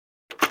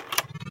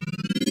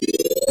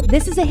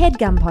This is a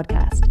HeadGum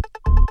podcast.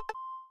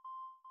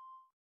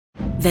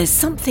 There's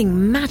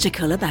something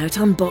magical about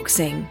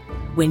unboxing.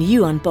 When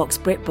you unbox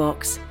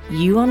BritBox,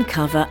 you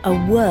uncover a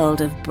world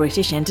of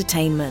British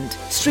entertainment.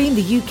 Stream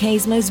the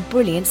UK's most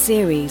brilliant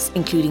series,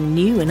 including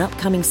new and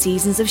upcoming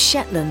seasons of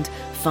Shetland,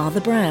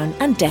 Father Brown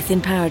and Death in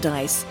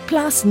Paradise.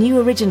 Plus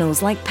new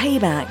originals like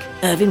Payback,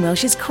 Irving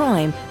Welsh's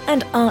Crime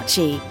and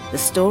Archie, the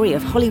story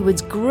of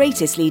Hollywood's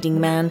greatest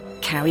leading man,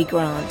 Cary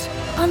Grant.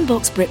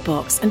 Unbox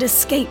BritBox and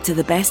escape to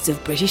the best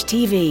of British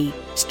TV.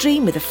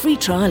 Stream with a free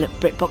trial at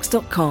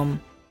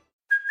BritBox.com.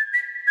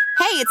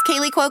 Hey, it's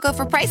Kaylee Cuoco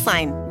for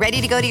Priceline.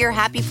 Ready to go to your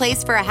happy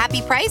place for a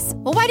happy price?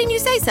 Well, why didn't you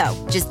say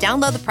so? Just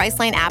download the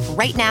Priceline app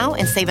right now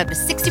and save up to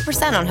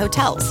 60% on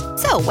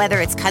hotels. So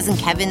whether it's Cousin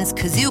Kevin's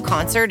Kazoo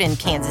Concert in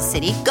Kansas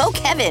City, go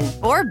Kevin,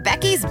 or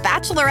Becky's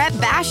Bachelorette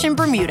Bash in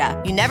Bermuda,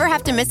 you never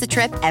have to miss a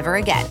trip ever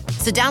again.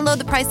 So download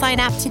the Priceline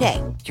app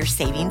today. Your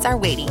savings are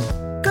waiting.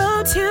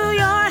 Go to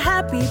your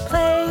happy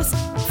place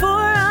for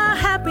a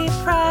happy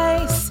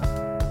price.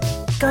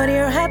 Go to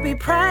your happy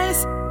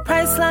price,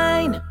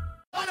 Priceline.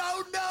 I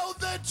don't know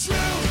the truth.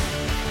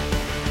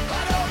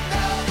 I don't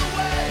know the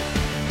way.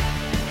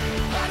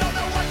 I don't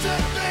know what to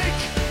think.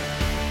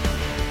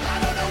 I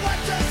don't know what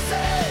to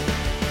say.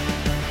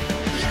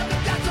 Yeah,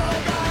 but that's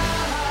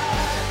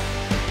alright.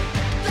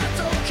 That's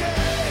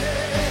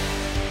okay.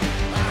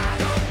 I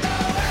don't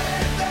know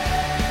anything.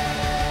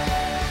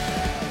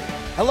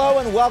 Hello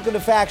and welcome to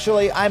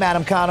Factually. I'm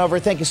Adam Conover.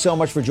 Thank you so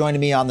much for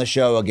joining me on the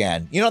show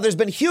again. You know, there's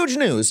been huge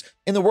news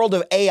in the world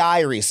of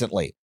AI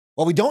recently.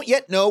 While we don't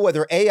yet know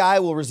whether AI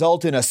will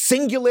result in a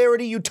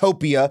singularity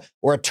utopia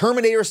or a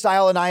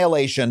Terminator-style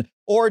annihilation,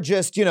 or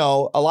just, a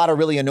lot of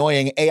really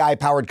annoying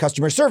AI-powered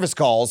customer service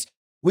calls,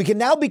 we can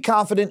now be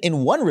confident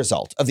in one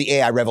result of the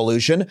AI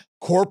revolution: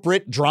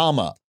 corporate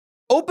drama.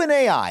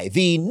 OpenAI,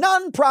 the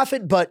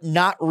non-profit but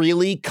not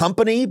really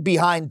company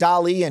behind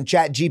DALL-E and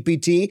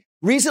ChatGPT,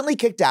 recently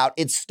kicked out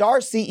its star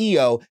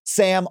CEO,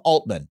 Sam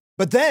Altman.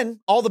 But then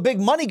all the big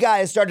money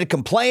guys started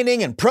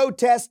complaining and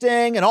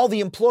protesting, and all the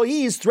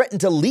employees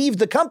threatened to leave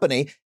the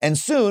company, and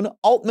soon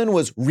Altman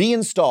was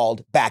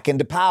reinstalled back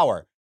into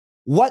power.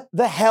 What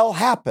the hell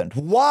happened?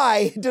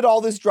 Why did all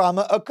this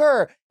drama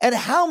occur? And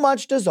how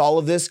much does all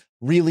of this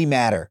really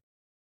matter?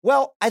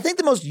 Well, I think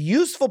the most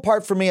useful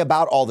part for me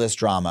about all this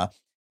drama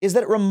is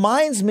that it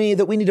reminds me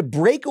that we need to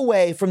break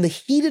away from the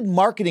heated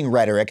marketing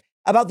rhetoric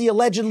about the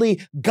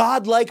allegedly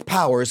godlike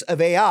powers of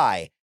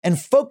AI and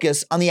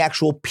focus on the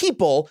actual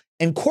people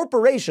and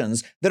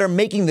corporations that are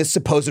making this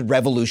supposed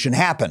revolution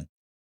happen.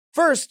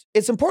 First,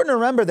 it's important to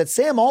remember that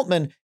Sam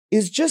Altman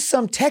is just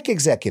some tech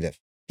executive.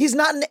 He's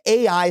not an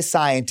AI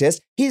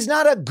scientist. He's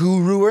not a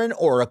guru or an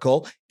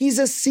oracle. He's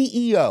a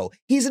CEO.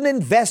 He's an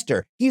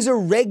investor. He's a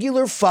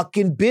regular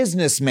fucking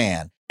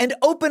businessman. And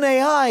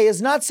OpenAI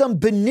is not some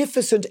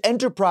beneficent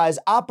enterprise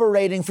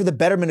operating for the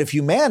betterment of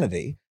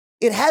humanity.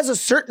 It has a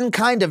certain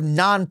kind of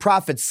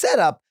nonprofit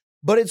setup,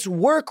 but its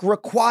work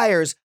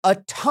requires a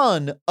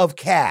ton of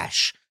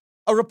cash.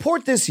 A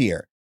report this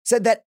year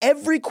said that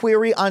every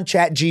query on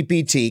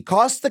ChatGPT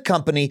costs the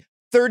company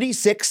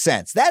 36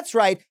 cents. That's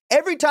right.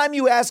 Every time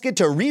you ask it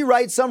to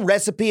rewrite some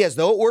recipe as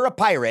though it were a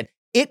pirate,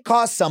 it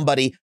costs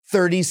somebody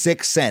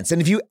 36 cents.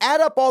 And if you add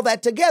up all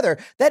that together,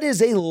 that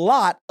is a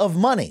lot of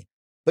money.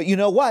 But you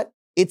know what?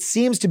 It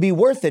seems to be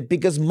worth it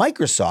because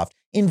Microsoft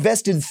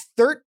invested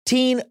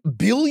 $13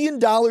 billion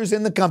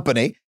in the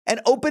company,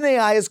 and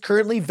OpenAI is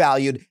currently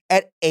valued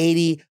at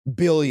 $80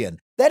 billion.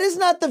 That is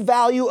not the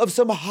value of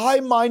some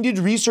high-minded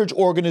research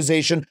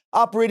organization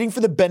operating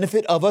for the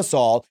benefit of us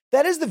all.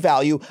 That is the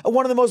value of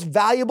one of the most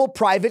valuable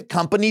private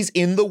companies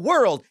in the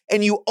world,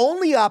 and you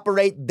only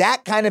operate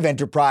that kind of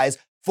enterprise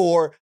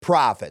for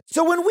profit.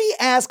 So when we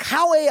ask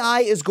how AI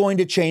is going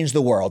to change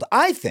the world,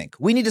 I think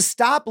we need to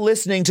stop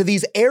listening to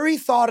these airy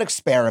thought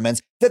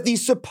experiments that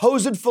these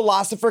supposed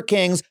philosopher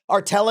kings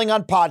are telling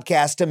on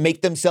podcasts to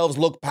make themselves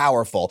look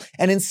powerful.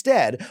 And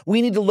instead,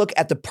 we need to look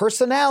at the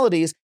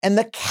personalities and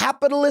the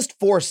capitalist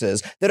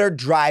forces that are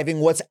driving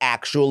what's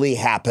actually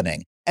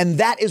happening. And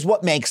that is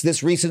what makes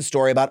this recent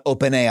story about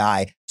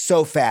OpenAI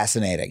so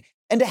fascinating.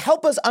 And to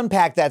help us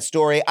unpack that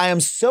story, I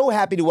am so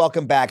happy to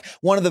welcome back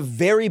one of the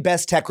very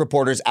best tech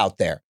reporters out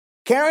there.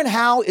 Karen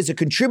Howe is a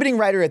contributing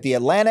writer at The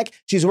Atlantic.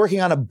 She's working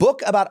on a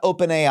book about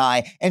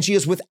OpenAI, and she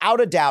is without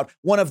a doubt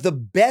one of the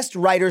best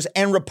writers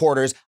and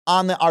reporters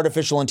on the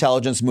artificial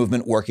intelligence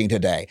movement working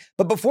today.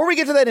 But before we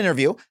get to that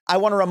interview, I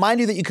want to remind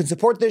you that you can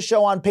support this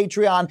show on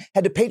Patreon.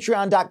 Head to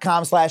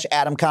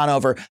patreon.com/Adam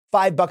Conover.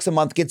 $5 a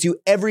month gets you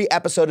every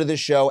episode of this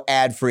show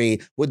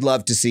ad-free. Would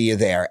love to see you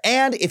there.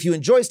 And if you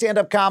enjoy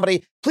stand-up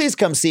comedy, please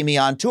come see me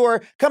on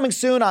tour. Coming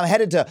soon, I'm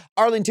headed to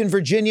Arlington,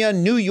 Virginia,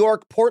 New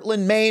York,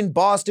 Portland, Maine,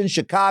 Boston,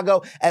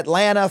 Chicago,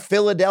 Atlanta,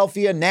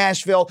 Philadelphia,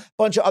 Nashville, a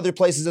bunch of other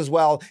places as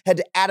well. Head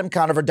to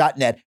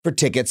adamconover.net for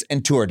tickets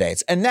and tour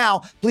dates. And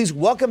now, please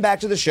welcome back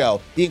to the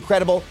show, the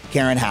incredible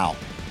Karen Howe.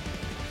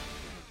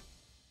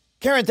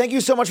 Karen, thank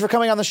you so much for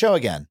coming on the show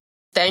again.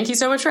 Thank you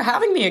so much for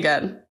having me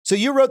again. So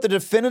you wrote the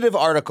definitive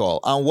article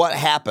on what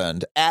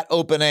happened at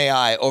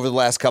OpenAI over the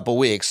last couple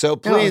weeks. So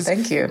please,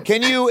 thank you.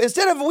 Can you,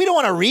 instead of, we don't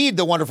want to read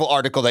the wonderful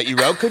article that you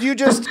wrote, could you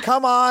just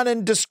come on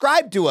and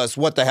describe to us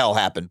what the hell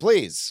happened,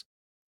 please?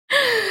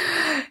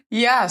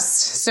 Yes.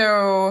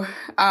 So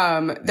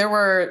there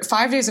were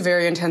 5 days of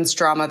very intense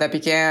drama that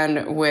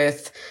began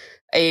with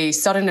a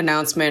sudden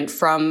announcement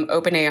from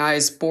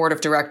OpenAI's board of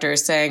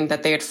directors saying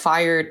that they had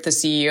fired the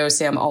CEO,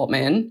 Sam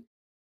Altman.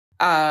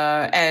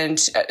 And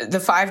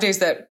the 5 days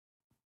that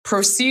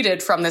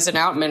proceeded from this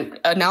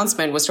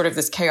announcement was sort of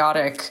this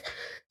chaotic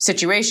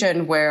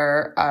situation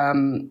where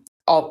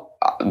all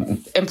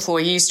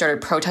employees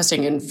started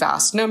protesting in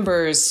vast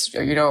numbers.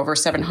 Over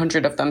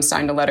 700 of them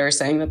signed a letter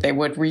saying that they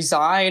would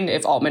resign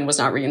if Altman was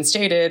not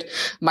reinstated.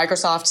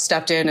 Microsoft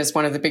stepped in as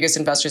one of the biggest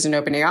investors in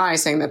OpenAI,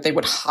 saying that they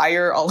would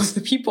hire all of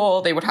the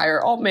people. They would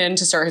hire Altman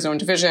to start his own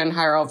division,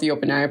 hire all of the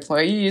OpenAI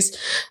employees.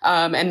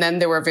 And then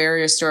there were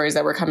various stories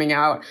that were coming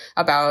out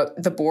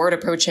about the board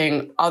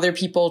approaching other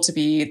people to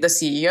be the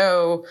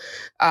CEO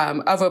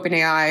of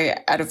OpenAI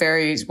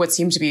at what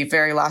seemed to be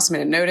very last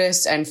minute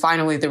notice. And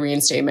finally, the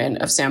reinstatement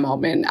of Sam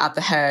Altman at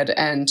the head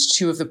and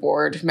 2 of the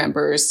board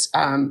members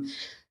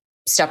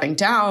stepping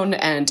down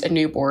and a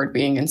new board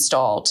being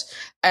installed.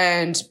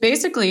 And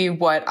basically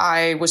what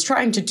I was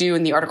trying to do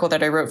in the article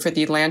that I wrote for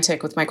The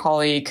Atlantic with my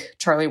colleague,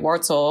 Charlie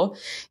Wartzel,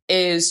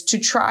 is to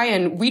try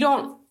and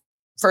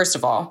first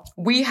of all,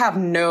 we have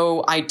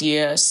no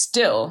idea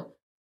still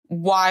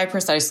why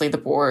precisely the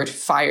board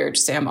fired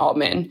Sam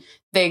Altman.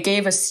 They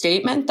gave a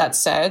statement that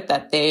said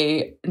that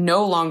they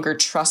no longer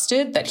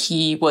trusted that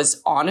he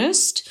was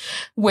honest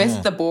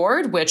with the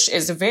board, which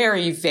is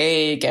very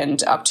vague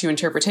and up to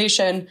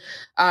interpretation.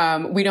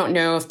 We don't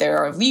know if there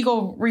are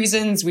legal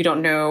reasons. We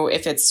don't know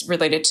if it's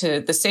related to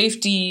the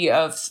safety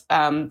of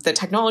the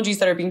technologies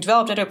that are being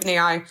developed at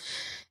OpenAI.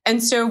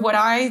 And so what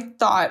I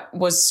thought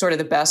was sort of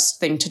the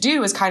best thing to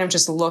do is kind of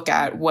just look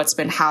at what's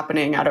been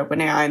happening at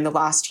OpenAI in the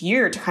last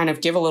year to kind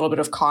of give a little bit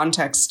of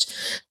context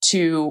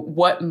to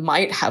what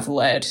might have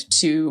led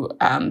to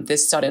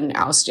this sudden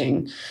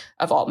ousting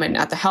of Altman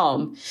at the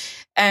helm.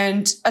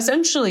 And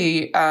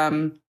essentially,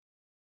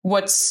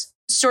 what's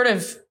sort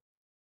of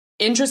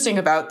interesting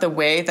about the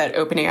way that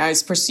OpenAI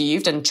is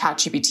perceived, and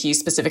ChatGPT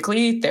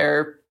specifically,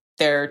 their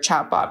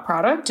chatbot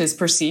product is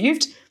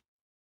perceived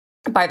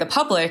by the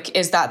public,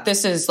 is that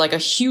this is like a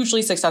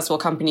hugely successful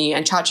company,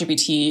 and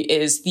ChatGPT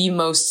is the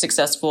most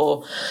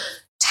successful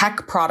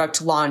tech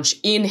product launch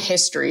in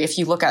history. If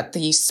you look at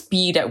the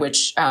speed at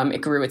which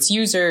it grew its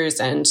users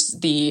and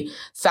the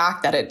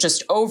fact that it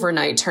just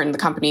overnight turned the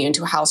company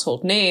into a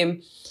household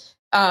name.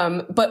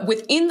 But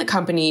within the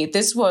company,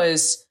 this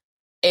was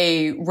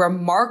a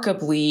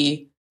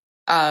remarkably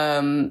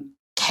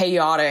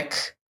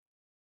chaotic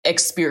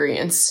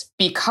experience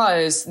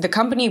because the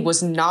company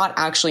was not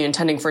actually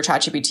intending for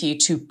ChatGPT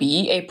to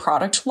be a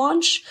product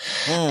launch.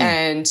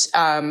 And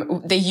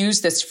they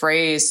used this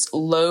phrase,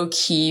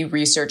 low-key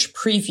research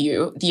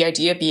preview, the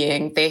idea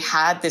being they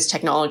had this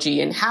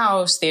technology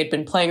in-house. They had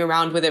been playing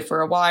around with it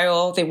for a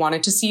while. They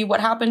wanted to see what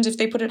happened if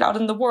they put it out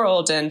in the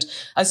world and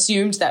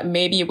assumed that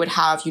maybe it would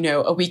have,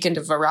 a weekend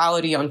of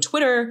virality on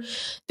Twitter.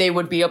 They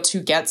would be able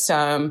to get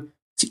some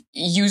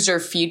user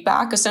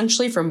feedback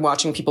essentially from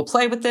watching people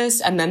play with this,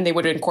 and then they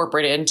would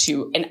incorporate it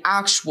into an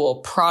actual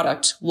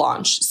product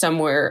launch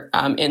somewhere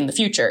in the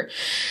future.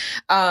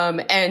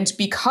 And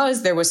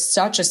because there was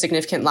such a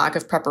significant lack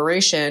of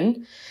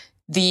preparation,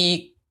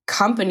 the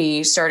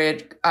company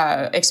started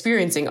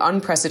experiencing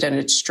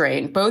unprecedented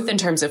strain, both in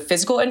terms of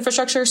physical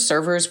infrastructure.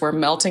 Servers were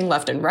melting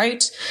left and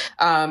right,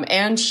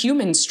 and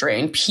human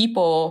strain.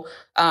 People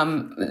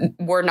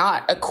were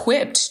not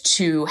equipped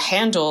to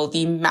handle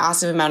the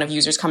massive amount of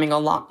users coming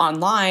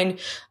online.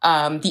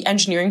 The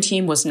engineering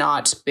team was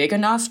not big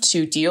enough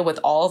to deal with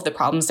all of the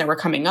problems that were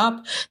coming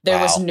up. There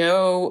was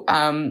no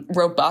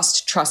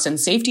robust trust and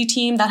safety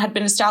team that had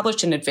been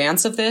established in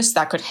advance of this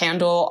that could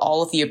handle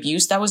all of the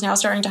abuse that was now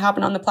starting to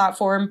happen on the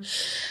platform.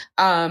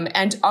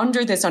 And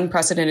under this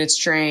unprecedented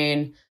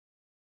strain,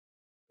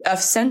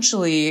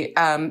 essentially,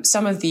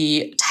 some of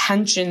the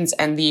tensions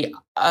and the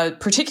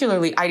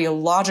particularly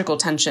ideological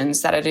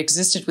tensions that had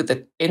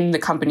existed in the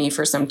company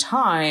for some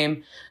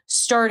time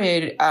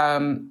started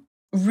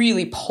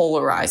really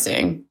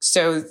polarizing.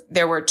 So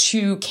there were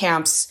 2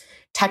 camps,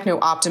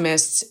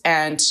 techno-optimists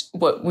and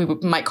what we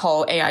might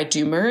call AI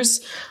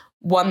doomers.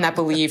 One that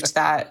believed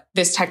that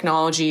this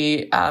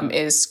technology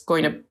is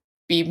going to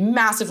be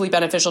massively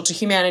beneficial to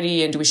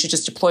humanity and we should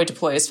just deploy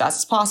as fast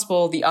as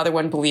possible. The other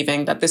one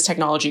believing that this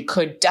technology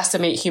could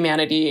decimate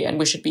humanity and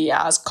we should be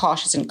as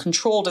cautious and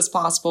controlled as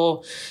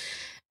possible.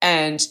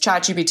 And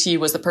ChatGPT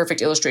was the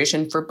perfect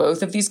illustration for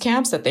both of these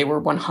camps, that they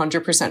were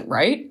 100%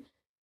 right.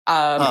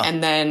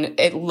 And then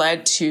it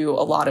led to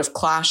a lot of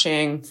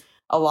clashing,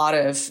 a lot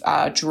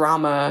of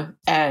drama.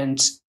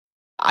 And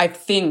I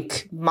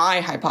think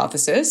my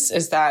hypothesis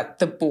is that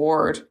the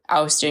board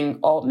ousting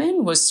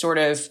Altman was sort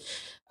of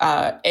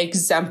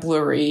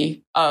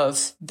exemplary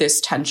of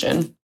this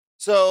tension.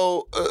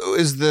 So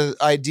is the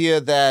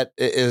idea that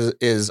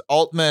is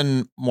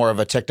Altman more of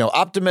a techno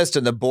optimist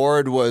and the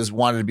board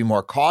wanted to be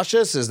more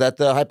cautious? Is that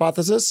the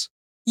hypothesis?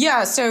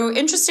 Yeah. So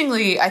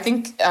interestingly, I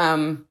think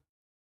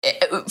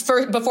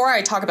before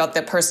I talk about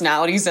the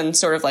personalities and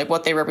sort of like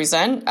what they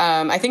represent,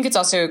 I think it's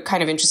also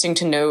kind of interesting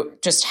to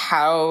note just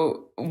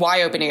why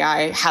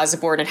OpenAI has a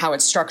board and how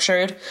it's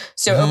structured.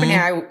 So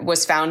OpenAI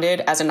was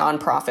founded as a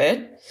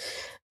nonprofit,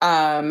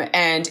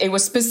 and it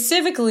was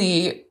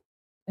specifically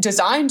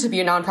designed to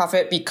be a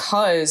nonprofit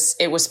because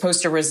it was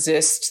supposed to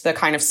resist the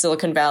kind of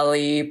Silicon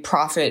Valley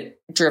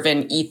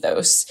profit-driven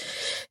ethos.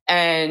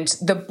 And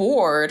the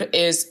board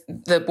is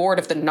the board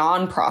of the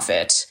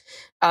nonprofit,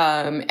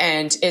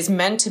 and is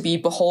meant to be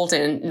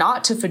beholden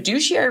not to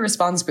fiduciary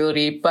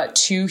responsibility, but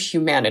to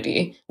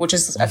humanity, which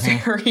is a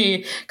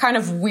very kind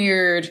of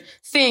weird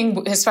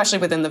thing, especially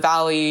within the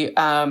Valley.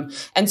 And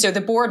so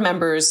the board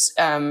members,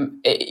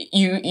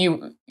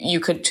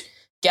 you could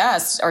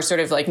guess, are sort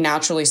of like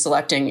naturally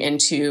selecting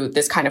into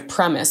this kind of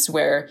premise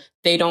where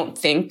they don't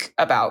think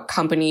about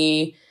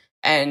company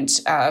and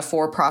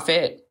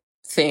for-profit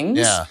things.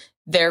 Yeah.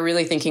 They're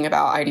really thinking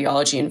about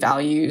ideology and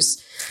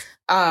values.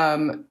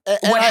 What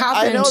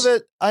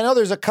happened? I know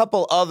there's a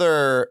couple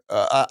other.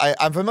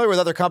 I'm familiar with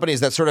other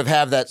companies that sort of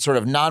have that sort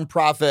of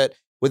nonprofit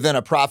within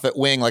a profit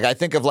wing. Like I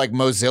think of like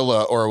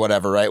Mozilla or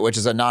whatever, right? Which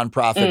is a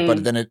nonprofit,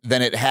 but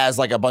then it has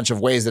like a bunch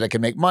of ways that it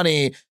can make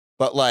money.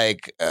 But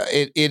like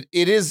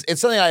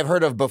it's something I've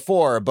heard of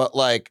before. But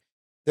like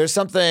there's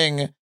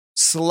something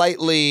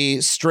slightly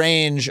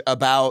strange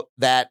about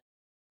that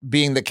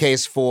being the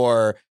case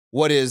for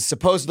what is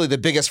supposedly the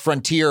biggest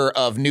frontier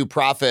of new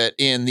profit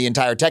in the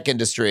entire tech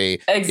industry.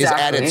 Exactly. Is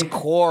at its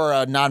core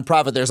a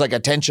nonprofit. There's like a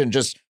tension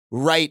just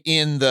right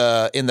in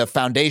the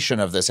foundation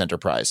of this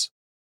enterprise.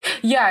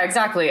 Yeah,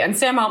 exactly. And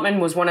Sam Altman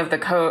was one of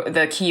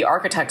the key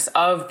architects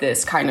of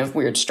this kind of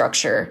weird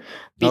structure,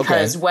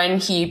 because when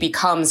he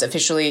becomes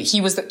officially, he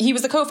was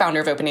the co-founder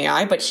of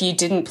OpenAI, but he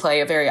didn't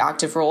play a very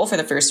active role for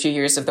the first few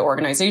years of the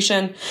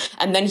organization.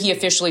 And then he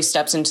officially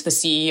steps into the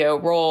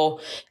CEO role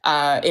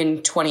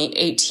in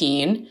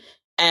 2018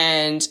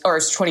 or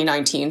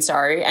 2019,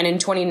 sorry. And in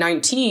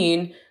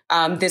 2019,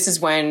 this is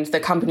when the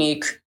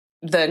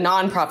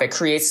nonprofit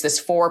creates this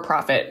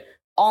for-profit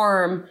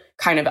arm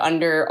kind of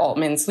under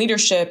Altman's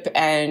leadership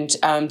and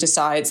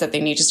decides that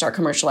they need to start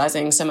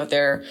commercializing some of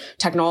their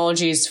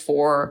technologies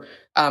for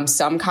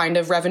some kind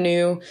of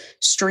revenue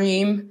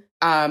stream.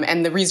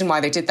 And the reason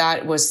why they did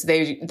that was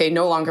they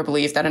no longer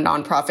believed that a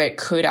nonprofit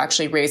could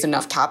actually raise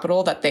enough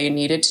capital that they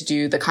needed to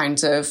do the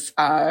kinds of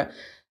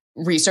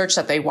research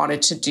that they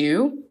wanted to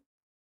do.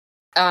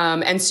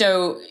 And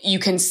so you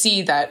can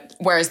see that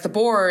whereas the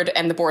board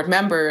and the board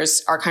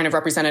members are kind of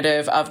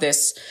representative of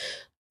this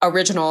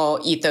original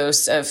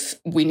ethos of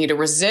we need to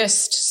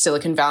resist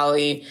Silicon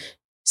Valley,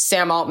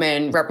 Sam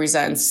Altman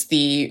represents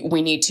we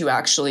need to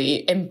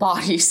actually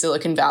embody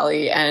Silicon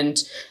Valley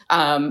and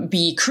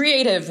be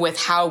creative with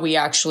how we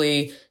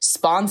actually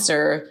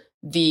sponsor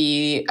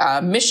the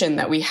mission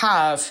that we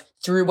have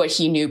through what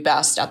he knew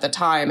best at the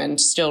time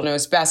and still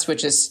knows best,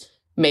 which is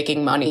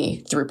making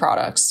money through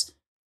products.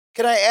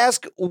 Can I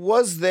ask,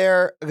 was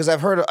there, because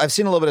I've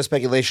seen a little bit of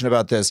speculation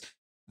about this,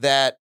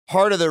 that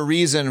part of the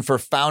reason for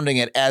founding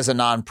it as a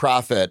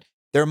nonprofit,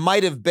 there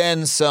might have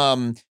been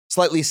some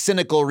slightly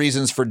cynical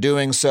reasons for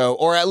doing so,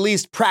 or at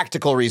least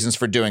practical reasons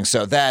for doing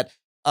so, that,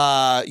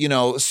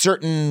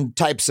 certain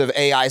types of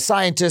AI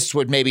scientists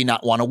would maybe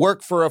not want to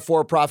work for a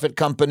for-profit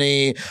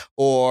company,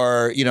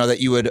 or, that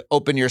you would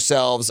open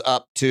yourselves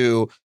up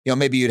to,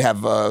 maybe you'd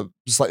have a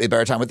slightly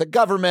better time with the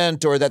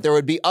government, or that there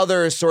would be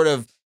other sort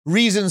of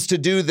reasons to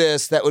do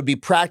this that would be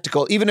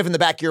practical. Even if in the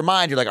back of your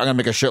mind, you're like, I'm going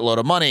to make a shitload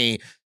of money,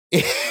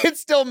 it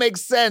still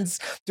makes sense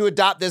to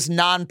adopt this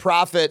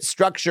nonprofit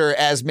structure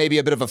as maybe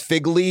a bit of a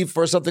fig leaf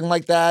or something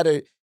like that.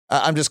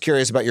 I'm just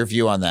curious about your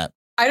view on that.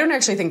 I don't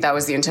actually think that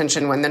was the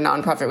intention when the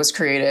nonprofit was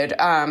created.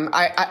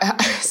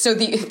 So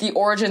the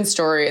origin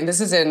story, and this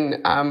is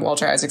in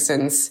Walter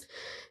Isaacson's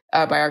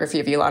biography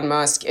of Elon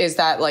Musk, is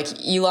that like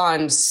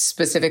Elon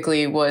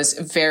specifically was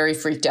very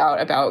freaked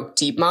out about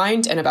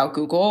DeepMind and about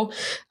Google.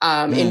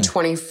 In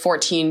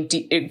 2014,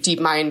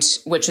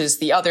 DeepMind, which is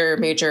the other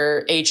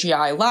major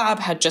AGI lab,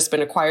 had just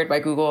been acquired by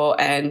Google.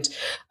 And,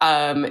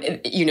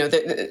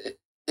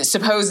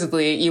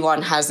 supposedly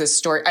Elon has this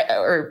story,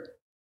 or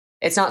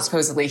it's not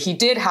supposedly, he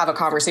did have a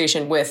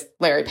conversation with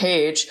Larry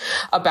Page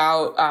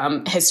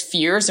about his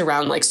fears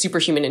around like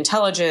superhuman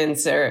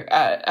intelligence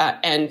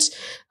and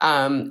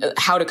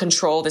how to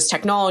control this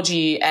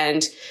technology.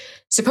 And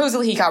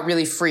supposedly he got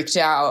really freaked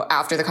out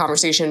after the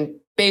conversation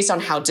based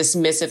on how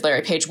dismissive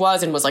Larry Page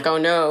was, and was like, oh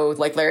no,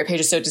 like Larry Page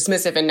is so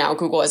dismissive, and now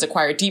Google has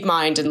acquired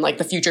DeepMind, and like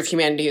the future of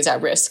humanity is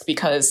at risk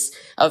because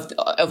of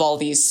all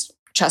these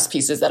chess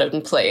pieces that have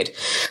been played.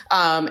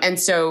 And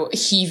so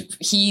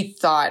he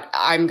thought,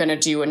 I'm going to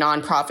do a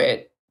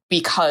nonprofit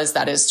because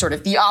that is sort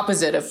of the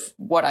opposite of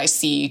what I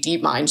see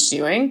DeepMind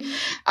doing.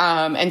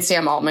 And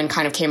Sam Altman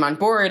kind of came on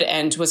board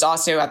and was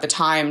also at the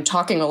time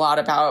talking a lot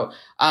about,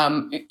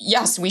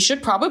 yes, we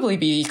should probably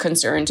be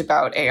concerned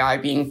about AI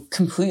being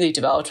completely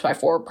developed by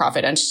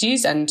for-profit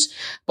entities, and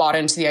bought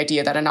into the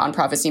idea that a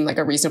nonprofit seemed like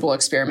a reasonable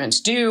experiment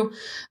to do.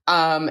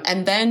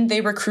 And then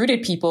they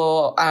recruited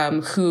people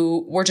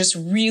who were just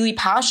really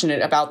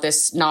passionate about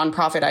this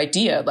nonprofit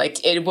idea.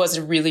 Like, it was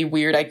a really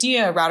weird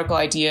idea, a radical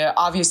idea.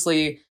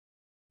 Obviously,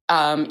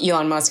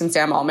 Elon Musk and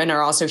Sam Altman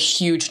are also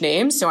huge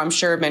names. So I'm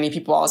sure many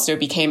people also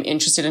became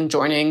interested in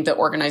joining the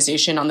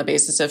organization on the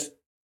basis of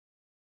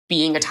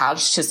being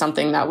attached to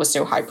something that was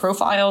so high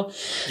profile.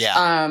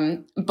 Yeah.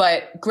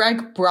 But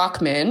Greg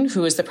Brockman,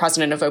 who is the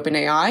president of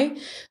OpenAI,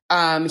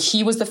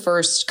 he was the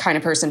first kind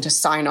of person to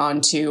sign on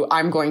to,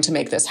 I'm going to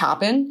make this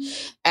happen.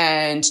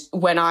 And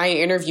when I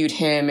interviewed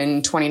him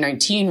in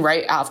 2019,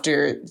 right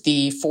after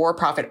the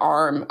for-profit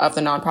arm of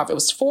the nonprofit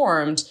was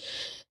formed,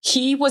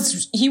 he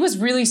was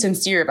really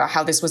sincere about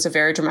how this was a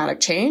very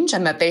dramatic change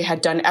and that they had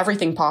done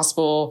everything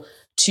possible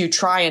to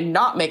try and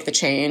not make the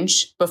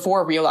change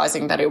before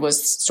realizing that it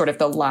was sort of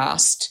the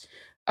last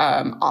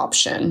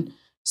option.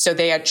 So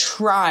they had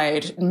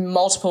tried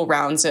multiple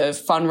rounds of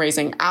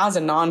fundraising as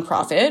a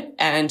nonprofit,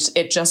 and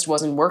it just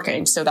wasn't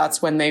working. So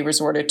that's when they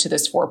resorted to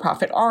this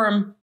for-profit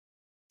arm.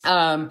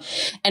 And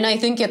I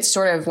think it's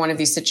sort of one of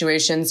these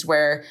situations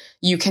where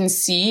you can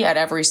see at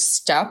every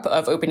step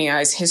of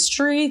OpenAI's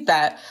history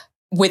that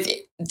with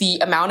the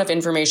amount of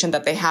information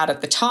that they had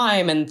at the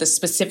time and the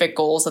specific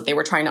goals that they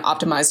were trying to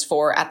optimize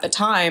for at the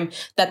time,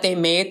 that they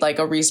made like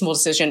a reasonable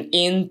decision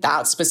in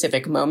that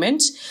specific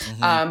moment.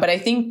 But I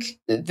think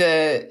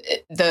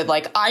the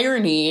like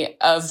irony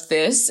of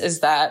this is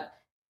that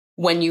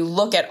when you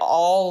look at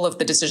all of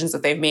the decisions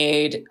that they've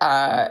made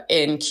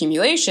in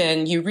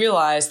accumulation, you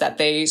realize that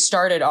they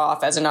started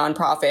off as a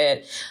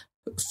nonprofit,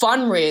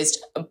 fundraised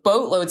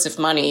boatloads of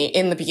money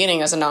in the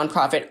beginning as a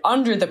nonprofit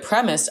under the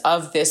premise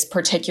of this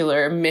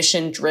particular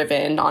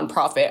mission-driven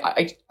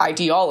nonprofit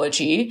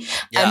ideology,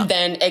 and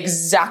then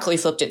exactly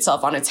flipped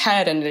itself on its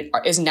head and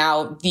is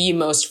now the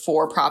most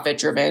for-profit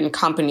driven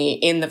company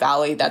in the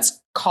Valley that's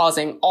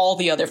causing all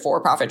the other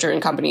for-profit driven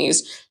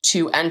companies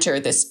to enter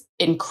this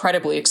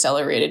incredibly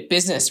accelerated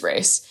business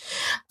race.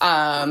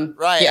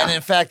 Right. Yeah. And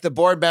in fact, the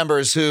board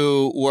members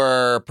who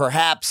were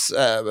perhaps,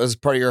 as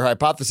part of your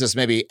hypothesis,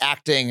 maybe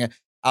acting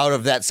out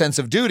of that sense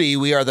of duty,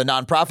 we are the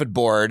nonprofit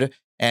board,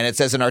 and it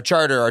says in our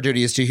charter, our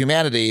duty is to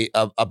humanity.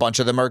 A bunch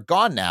of them are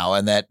gone now,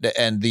 and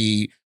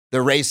the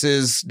race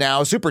is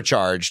now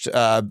supercharged,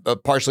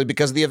 partially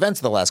because of the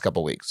events of the last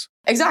couple of weeks.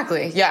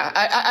 Exactly. Yeah.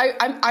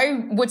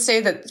 I would say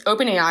that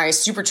OpenAI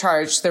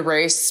supercharged the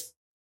race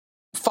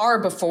far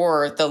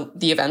before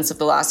the events of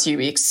the last few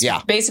weeks.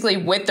 Yeah. Basically,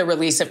 with the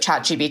release of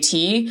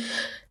ChatGPT,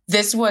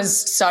 this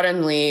was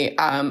suddenly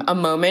a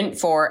moment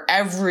for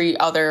every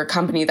other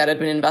company that had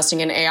been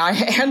investing in AI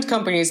and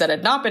companies that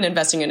had not been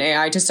investing in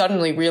AI to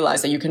suddenly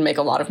realize that you can make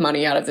a lot of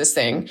money out of this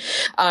thing.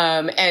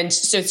 And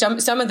so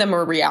some of them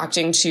were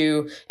reacting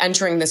to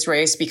entering this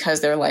race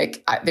because they're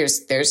like,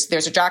 there's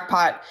a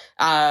jackpot,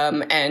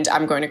 and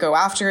I'm going to go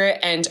after it.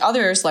 And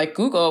others, like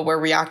Google, were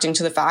reacting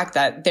to the fact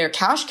that their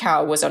cash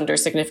cow was under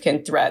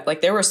significant threat.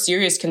 Like, there were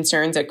serious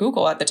concerns at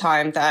Google at the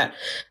time that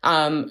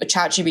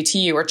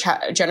ChatGPT or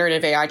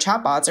generative AI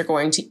chatbots are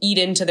going to eat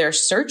into their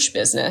search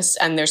business,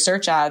 and their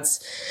search ads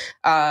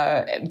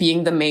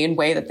being the main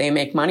way that they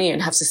make money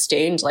and have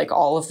sustained like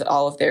all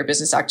of their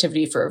business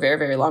activity for a very,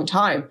 very long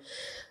time.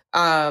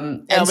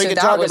 And so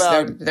that was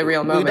the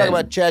real moment. We can talk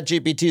about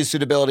ChatGPT's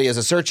suitability as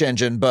a search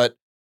engine, but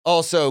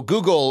also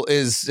Google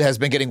has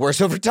been getting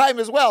worse over time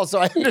as well. So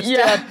I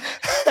understand,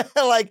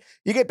 like,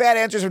 you get bad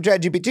answers from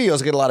ChatGPT, you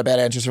also get a lot of bad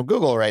answers from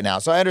Google right now.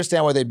 So I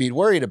understand why they'd be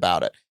worried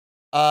about it.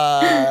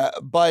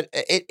 But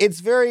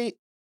it's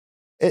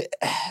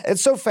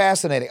so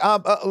fascinating.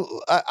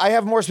 I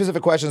have more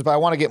specific questions, but I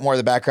want to get more of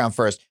the background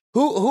first.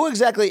 Who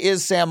exactly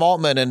is Sam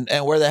Altman,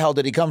 and where the hell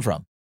did he come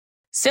from?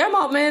 Sam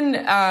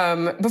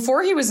Altman,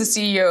 before he was the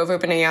CEO of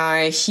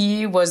OpenAI,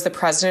 he was the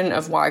president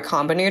of Y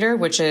Combinator,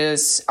 which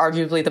is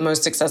arguably the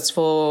most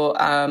successful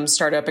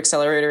startup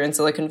accelerator in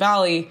Silicon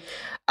Valley.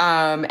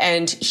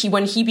 And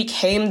when he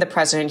became the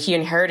president, he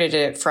inherited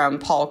it from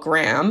Paul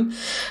Graham.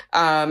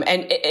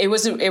 And it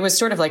was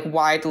sort of like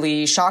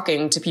widely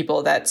shocking to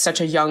people that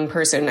such a young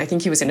person, I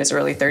think he was in his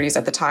early 30s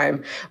at the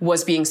time,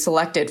 was being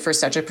selected for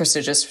such a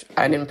prestigious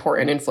and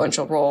important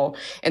influential role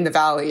in the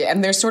Valley.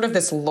 And there's sort of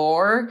this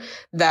lore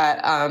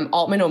that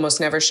Altman almost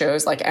never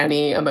shows like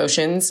any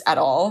emotions at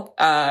all.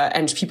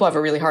 And people have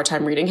a really hard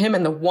time reading him.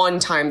 And the one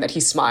time that he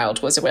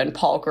smiled was when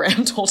Paul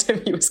Graham told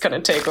him he was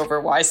going to take over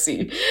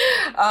YC.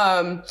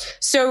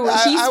 So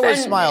I would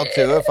smile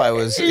too if I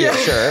was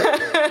sure.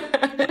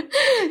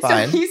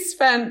 Fine. So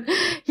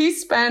he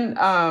spent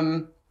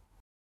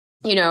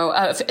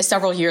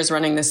several years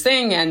running this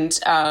thing, and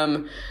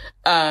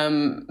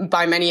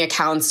by many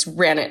accounts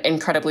ran it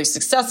incredibly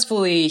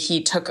successfully.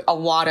 He took a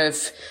lot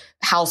of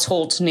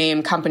household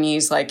name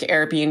companies like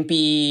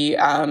Airbnb,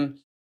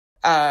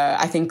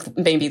 I think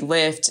maybe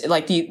Lyft,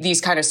 like these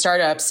kind of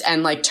startups,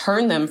 and like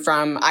turn them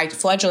from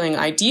fledgling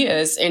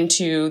ideas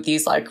into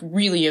these like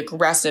really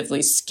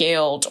aggressively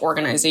scaled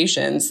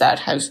organizations that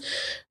have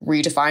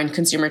redefined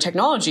consumer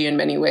technology in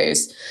many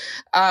ways.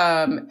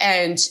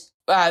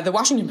 The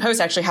Washington Post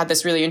actually had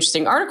this really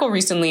interesting article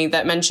recently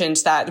that mentioned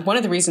that one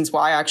of the reasons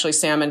why actually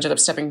Sam ended up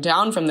stepping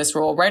down from this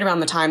role right around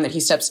the time that he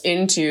steps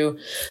into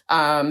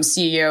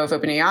CEO of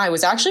OpenAI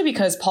was actually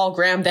because Paul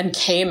Graham then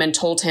came and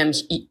told him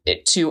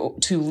to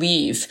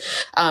leave.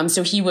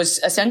 So he was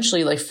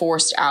essentially like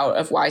forced out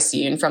of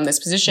YC and from this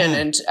position.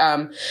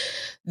 And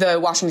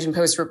the Washington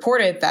Post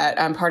reported that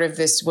part of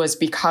this was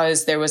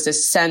because there was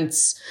this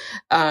sense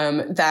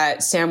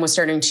that Sam was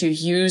starting to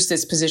use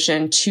this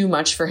position too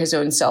much for his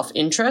own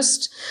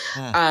self-interest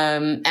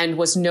and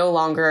was no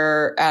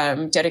longer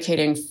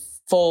dedicating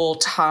full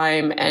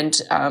time and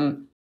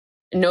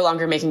no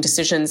longer making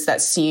decisions that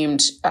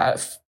seemed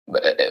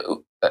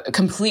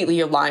completely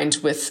aligned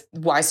with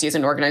YC as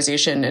an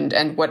organization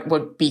and what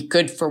would be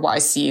good for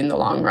YC in the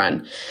long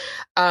run.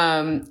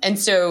 And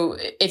so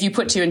if you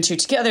put two and two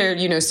together,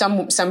 you know,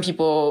 some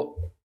people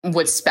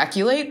would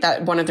speculate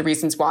that one of the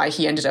reasons why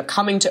he ended up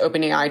coming to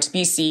OpenAI to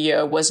be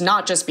CEO was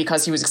not just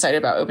because he was excited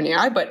about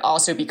OpenAI, but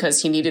also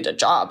because he needed a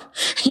job.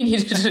 He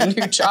needed a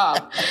new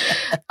job.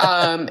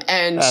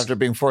 And after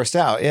being forced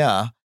out.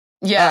 Yeah.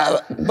 Yeah.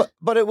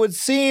 But it would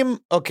seem,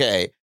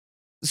 okay.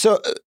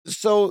 So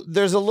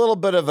there's a little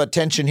bit of a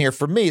tension here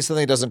for me,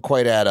 something that doesn't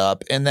quite add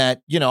up, in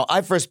that, you know,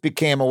 I first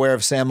became aware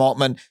of Sam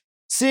Altman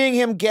seeing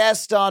him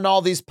guest on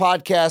all these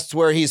podcasts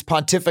where he's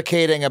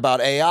pontificating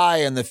about AI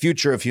and the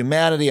future of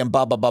humanity and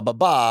blah, blah, blah, blah,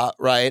 blah,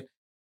 right?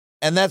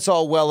 And that's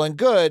all well and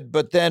good.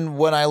 But then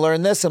when I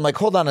learned this, I'm like,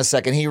 hold on a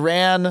second. He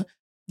ran,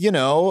 you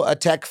know, a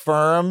tech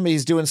firm.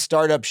 He's doing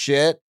startup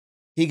shit.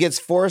 He gets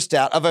forced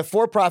out of a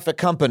for-profit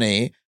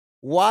company.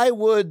 Why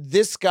would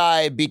this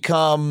guy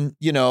become,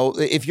 you know,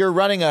 if you're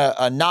running a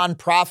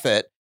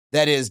nonprofit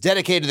that is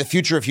dedicated to the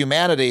future of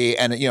humanity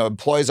and, you know,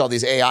 employs all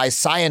these AI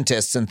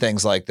scientists and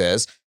things like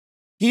this,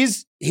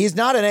 he's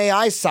not an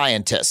AI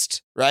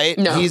scientist, right?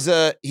 No. He's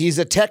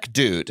a tech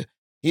dude.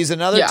 He's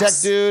another tech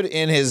dude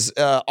in his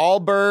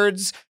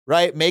Allbirds,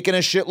 right? Making a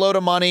shitload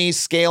of money,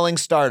 scaling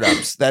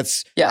startups.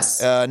 That's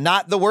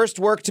not the worst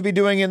work to be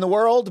doing in the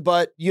world,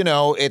 but you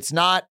know, it's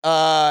not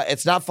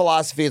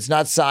philosophy, it's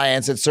not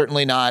science, it's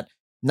certainly not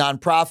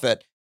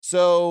nonprofit.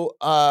 So,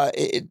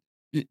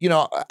 you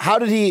know, how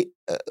did he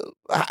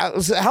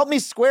help me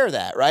square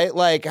that, right?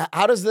 Like,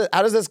 how does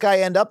this guy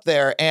end up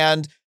there,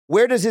 and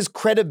where does his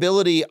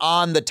credibility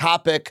on the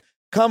topic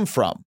come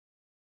from?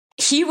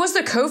 He was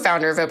the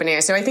co-founder of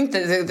OpenAI, so I think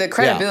the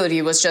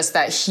credibility was just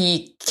that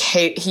he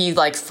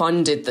like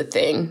funded the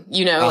thing,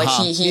 you know, like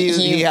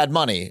he had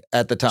money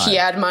at the time. He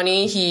had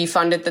money, he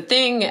funded the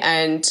thing,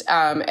 and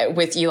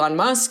with Elon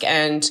Musk,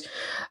 and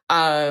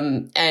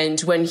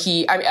when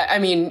he, I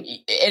mean,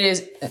 it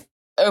is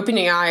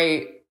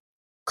OpenAI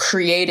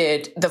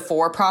created the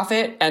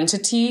for-profit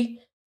entity,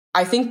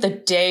 I think the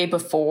day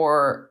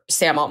before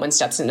Sam Altman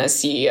steps in as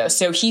CEO.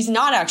 So he's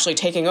not actually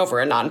taking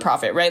over a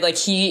nonprofit, right? Like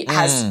he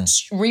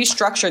has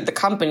restructured the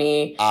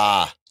company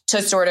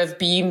to sort of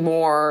be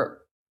more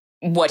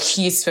what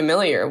he's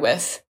familiar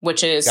with,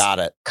 which is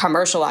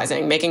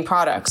commercializing, making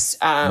products,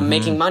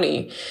 making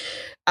money.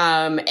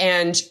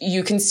 And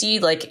you can see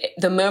like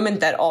the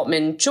moment that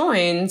Altman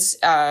joins,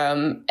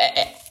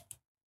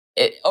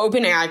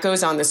 OpenAI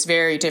goes on this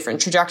very different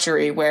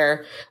trajectory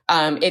where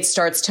it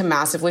starts to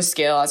massively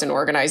scale as an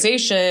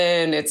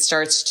organization. It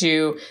starts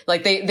to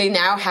like they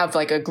now have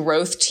like a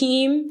growth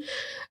team,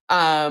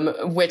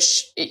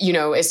 which, you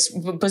know, is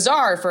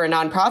bizarre for a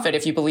nonprofit.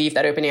 If you believe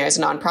that OpenAI is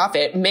a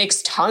nonprofit,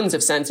 makes tons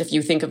of sense if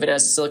you think of it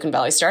as a Silicon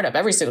Valley startup.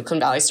 Every Silicon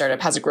Valley startup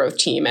has a growth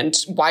team, and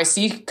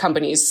YC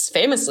companies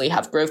famously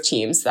have growth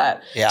teams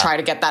that try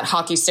to get that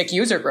hockey stick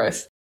user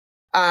growth.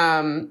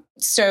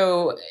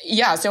 So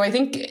I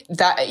think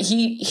that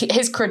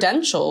his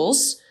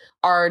credentials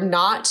are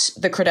not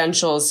the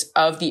credentials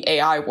of the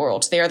AI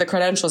world. They are the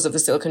credentials of the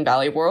Silicon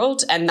Valley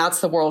world. And that's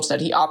the world that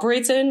he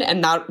operates in.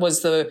 And that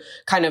was the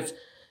kind of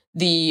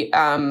the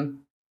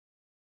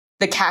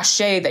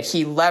cachet that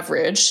he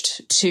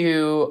leveraged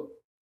to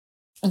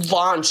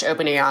launch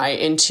OpenAI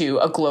into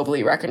a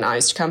globally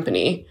recognized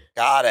company.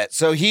 Got it.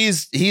 So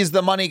he's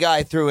the money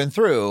guy through and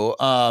through.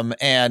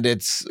 And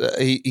it's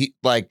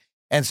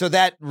and so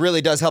that really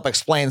does help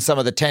explain some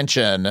of the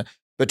tension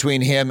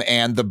between him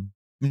and the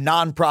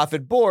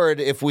nonprofit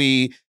board, if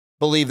we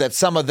believe that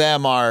some of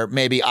them are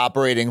maybe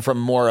operating from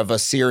more of a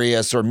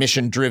serious or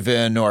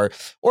mission-driven or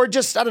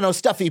just, I don't know,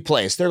 stuffy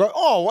place. They're going,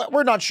 oh,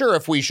 we're not sure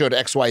if we should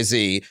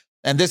XYZ.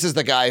 And this is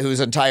the guy whose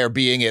entire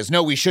being is,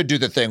 no, we should do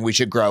the thing. We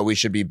should grow. We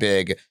should be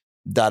big,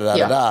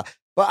 da-da-da-da-da.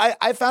 But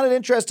I found it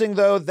interesting,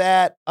 though,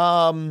 that,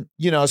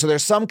 you know, so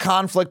there's some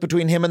conflict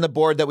between him and the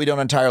board that we don't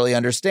entirely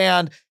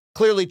understand.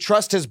 Clearly,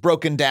 trust has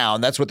broken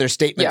down. That's what their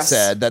statement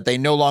said, that they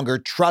no longer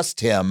trust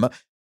him.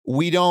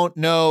 We don't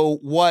know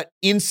what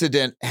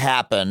incident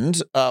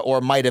happened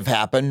or might have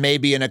happened,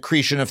 maybe an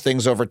accretion of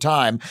things over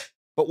time.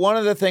 But one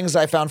of the things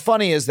I found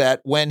funny is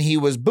that when he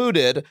was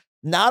booted,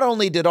 not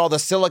only did all the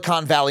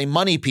Silicon Valley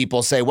money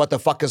people say, what the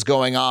fuck is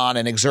going on,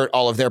 and exert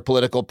all of their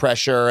political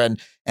pressure and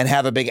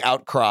have a big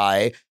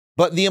outcry,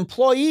 but the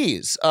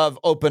employees of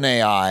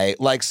OpenAI,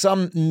 like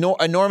some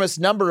enormous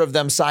number of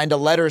them, signed a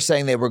letter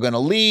saying they were going to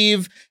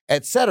leave,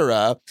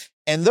 etc.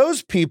 And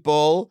those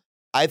people,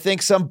 I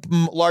think some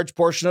large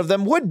portion of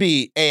them would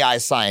be AI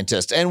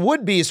scientists and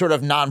would be sort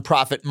of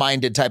nonprofit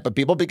minded type of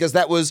people, because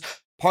that was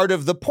part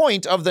of the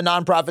point of the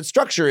nonprofit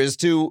structure is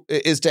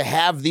to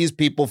have these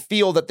people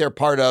feel that they're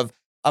part of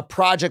a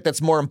project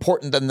that's more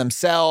important than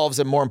themselves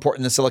and more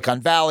important than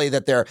Silicon Valley,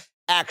 that they're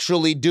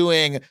actually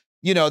doing,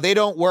 they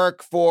don't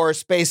work for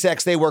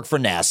SpaceX, they work for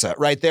NASA,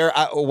 right? They're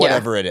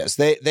whatever it is.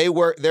 They're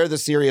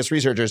the serious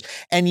researchers.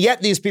 And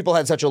yet these people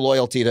had such a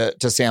loyalty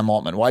to Sam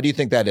Altman. Why do you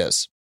think that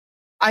is?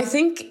 I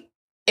think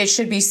it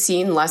should be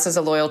seen less as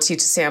a loyalty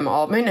to Sam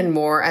Altman and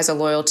more as a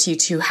loyalty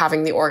to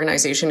having the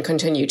organization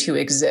continue to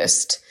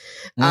exist.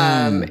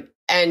 And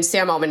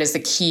Sam Altman is the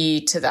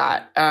key to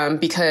that,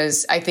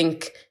 because I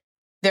think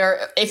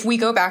if we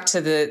go back to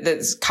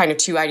the kind of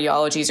two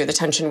ideologies or the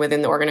tension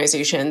within the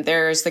organization,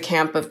 there's the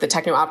camp of the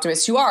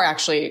techno-optimists who are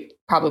actually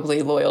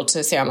probably loyal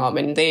to Sam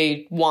Altman.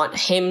 They want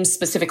him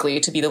specifically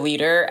to be the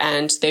leader,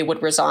 and they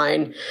would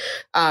resign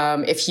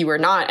if he were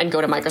not and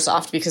go to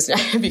Microsoft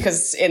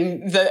because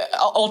in the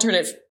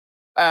alternate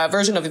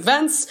version of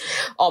events,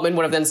 Altman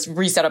would have then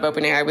reset up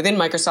OpenAI within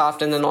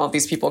Microsoft, and then all of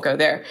these people go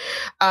there.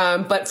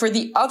 But for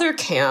the other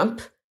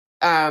camp,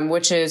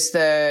 which is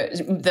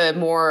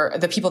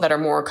the people that are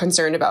more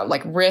concerned about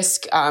like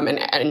risk and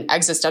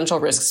existential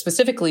risk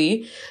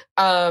specifically,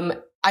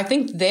 I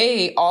think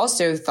they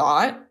also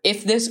thought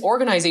if this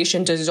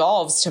organization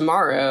dissolves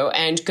tomorrow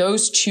and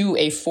goes to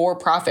a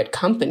for-profit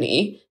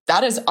company,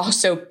 that is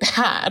also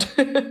bad.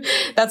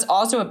 That's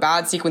also a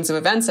bad sequence of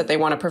events that they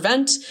want to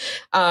prevent.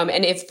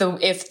 And if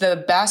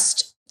the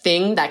best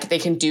thing that they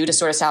can do to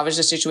sort of salvage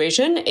the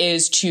situation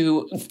is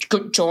to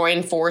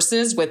join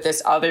forces with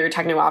this other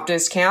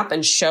techno-optimist camp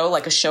and show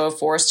like a show of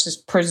force to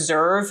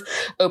preserve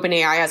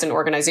OpenAI as an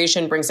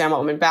organization, bring Sam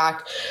Altman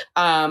back,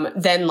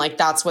 then like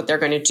that's what they're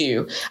going to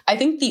do. I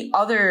think the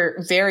other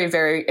very,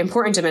 very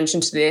important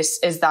dimension to this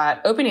is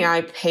that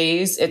OpenAI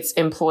pays its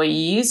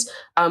employees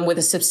with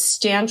a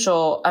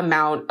substantial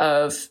amount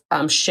of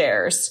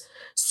shares.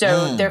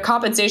 So their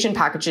compensation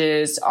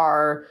packages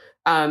are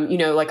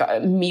like a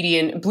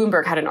median.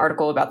 Bloomberg had an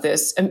article about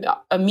this,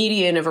 a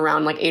median of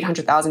around like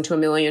 $800,000 to $1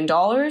 million.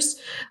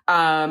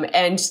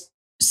 And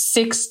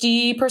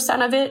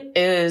 60% of it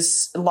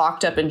is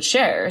locked up in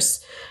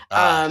shares.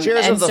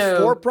 Shares of the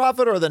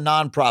for-profit or the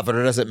non-profit,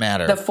 or does it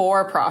matter? The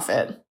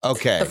for-profit.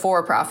 Okay. The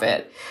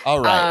for-profit. All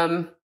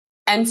right.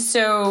 And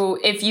so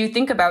if you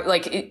think about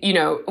like,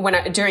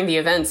 during the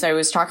events, I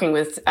was talking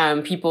with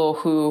people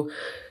who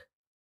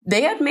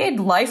they had made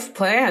life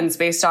plans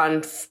based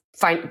on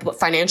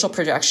financial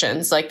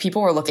projections. Like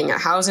people were looking at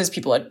houses,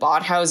 people had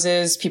bought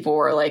houses, people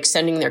were like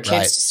sending their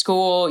kids to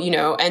school,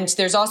 and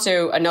there's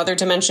also another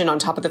dimension on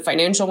top of the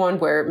financial one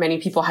where many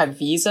people have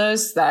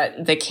visas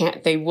that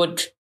they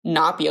would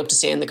not be able to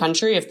stay in the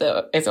country if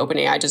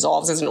OpenAI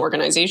dissolves as an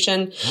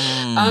organization. So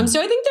I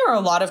think there are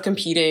a lot of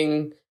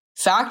competing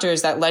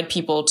factors that led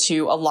people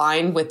to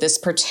align with this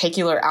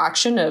particular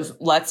action of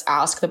let's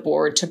ask the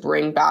board to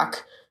bring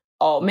back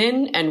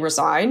Altman and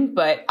resign,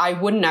 but I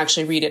wouldn't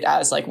actually read it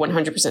as like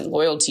 100%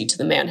 loyalty to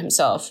the man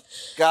himself.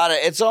 Got it.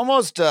 It's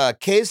almost a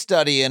case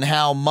study in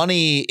how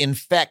money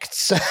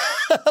infects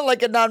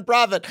like a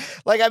nonprofit.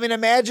 Like, I mean,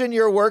 imagine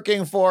you're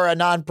working for a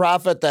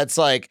nonprofit that's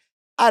like,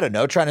 I don't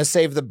know, trying to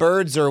save the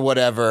birds or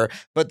whatever,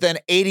 but then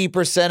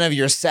 80% of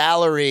your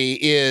salary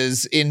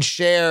is in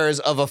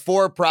shares of a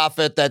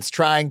for-profit that's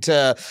trying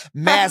to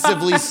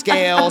massively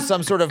scale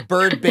some sort of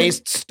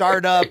bird-based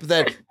startup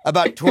that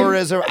about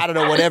tourism, I don't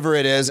know, whatever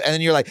it is. And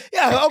then you're like,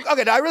 yeah,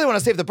 okay, I really want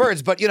to save the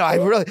birds, but I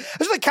was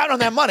really counting on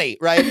that money,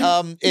 right?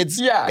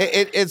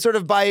 It's sort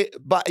of by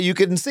you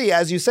can see,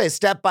 as you say,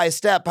 step by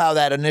step, how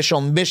that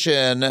initial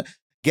mission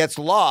gets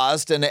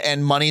lost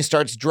and money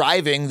starts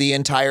driving the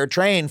entire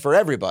train for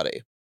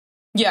everybody.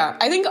 Yeah,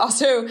 I think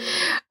also,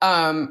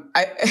 I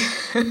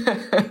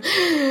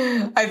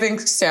think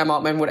Sam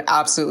Altman would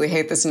absolutely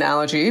hate this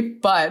analogy,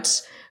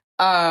 but,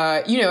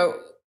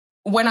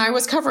 when I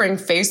was covering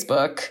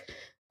Facebook,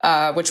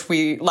 which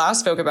we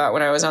last spoke about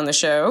when I was on the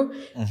show,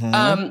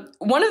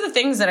 one of the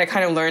things that I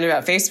kind of learned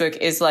about Facebook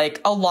is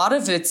like a lot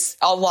of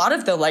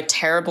the like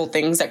terrible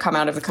things that come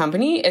out of the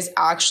company is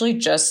actually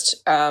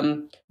just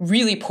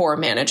really poor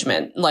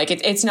management. Like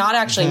it's not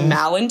actually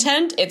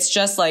malintent. It's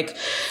just like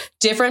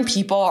different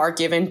people are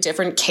given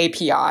different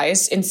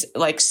KPIs and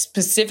like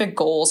specific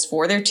goals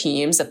for their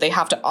teams that they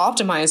have to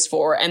optimize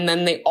for. And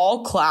then they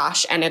all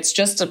clash and it's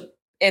just a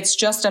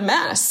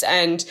mess.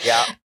 And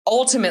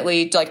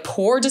ultimately like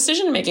poor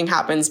decision making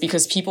happens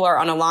because people are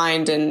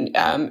unaligned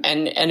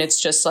and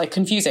it's just like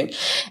confusing.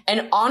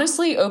 And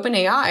honestly,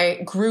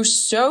 OpenAI grew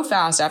so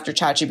fast after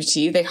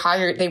ChatGPT.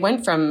 They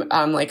went from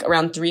like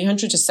around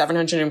 300 to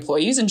 700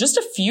 employees in just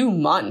a few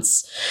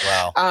months.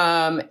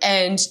 Wow.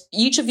 And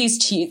each of these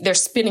teams, they're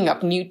spinning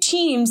up new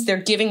teams. They're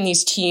giving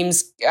these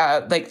teams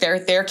like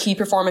their key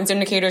performance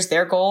indicators,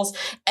 their goals,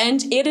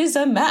 and it is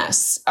a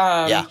mess.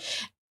 Yeah.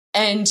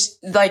 And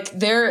like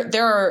there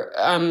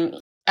are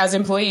as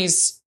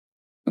employees,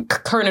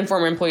 current and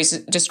former employees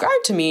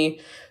described to me,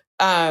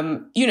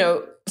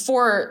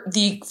 for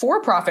the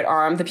for-profit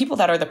arm, the people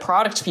that are the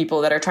product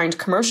people that are trying to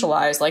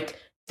commercialize, like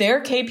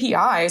their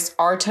KPIs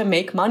are to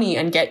make money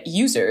and get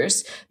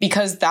users,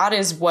 because that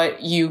is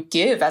what you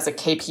give as a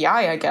KPI,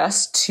 I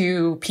guess,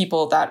 to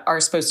people that are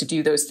supposed to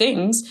do those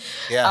things.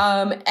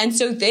 Yeah. And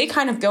so they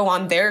kind of go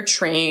on their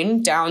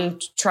train down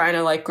trying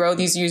to like grow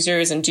these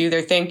users and do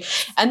their thing.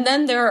 And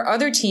then there are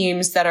other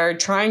teams that are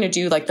trying to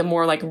do like the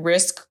more like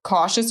risk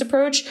cautious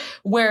approach,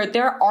 where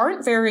there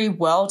aren't very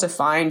well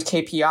defined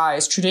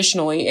KPIs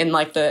traditionally in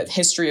like the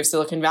history of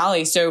Silicon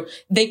Valley. So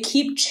they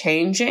keep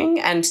changing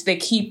and they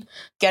keep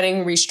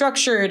getting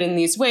restructured in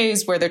these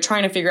ways where they're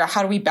trying to figure out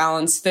how do we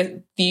balance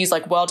these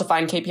like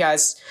well-defined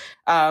KPIs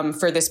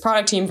for this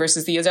product team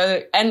versus the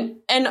other, and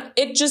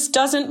it just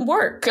doesn't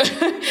work.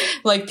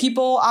 Like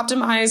people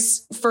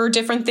optimize for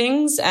different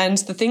things, and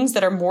the things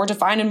that are more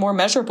defined and more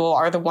measurable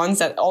are the ones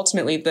that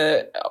ultimately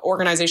the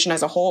organization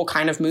as a whole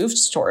kind of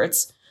moves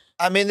towards.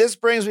 I mean, this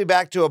brings me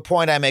back to a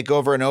point I make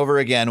over and over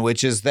again,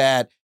 which is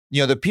that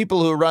the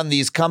people who run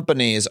these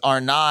companies are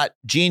not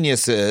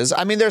geniuses.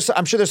 I mean,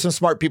 I'm sure there's some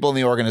smart people in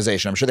the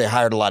organization. I'm sure they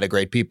hired a lot of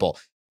great people.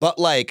 But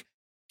like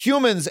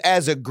humans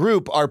as a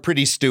group are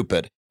pretty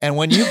stupid. And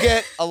when you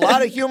get a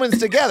lot of humans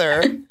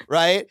together,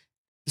 right,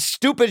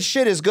 stupid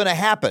shit is going to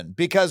happen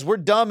because we're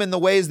dumb in the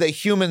ways that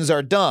humans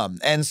are dumb.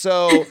 And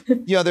so,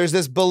 there's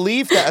this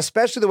belief that,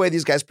 especially the way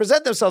these guys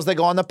present themselves, they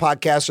go on the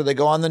podcast or they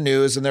go on the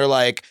news and they're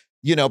like,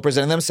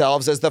 presenting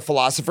themselves as the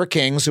philosopher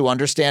kings who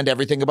understand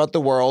everything about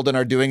the world and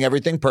are doing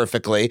everything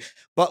perfectly.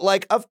 But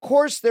like, of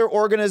course, their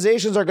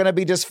organizations are going to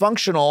be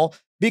dysfunctional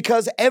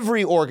because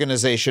every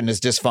organization is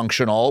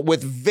dysfunctional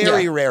with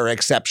very rare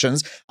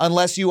exceptions,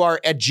 unless you are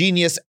a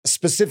genius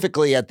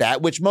specifically at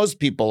that, which most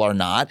people are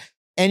not.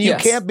 And you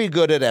can't be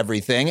good at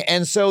everything.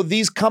 And so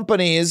these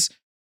companies,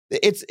 they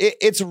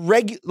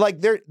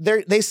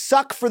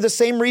suck for the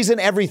same reason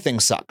everything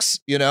sucks,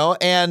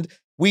 and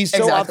we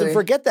so often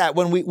forget that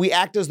when we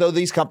act as though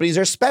these companies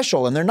are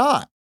special, and they're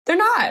not. They're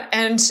not.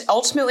 And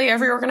ultimately,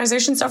 every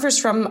organization suffers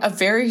from a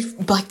very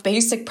like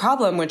basic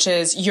problem, which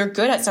is you're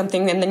good at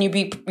something and then you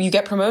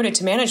get promoted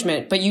to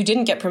management, but you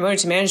didn't get promoted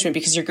to management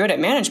because you're good at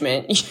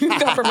management. You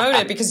got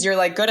promoted because you're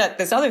like good at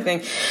this other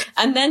thing.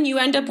 And then you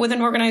end up with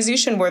an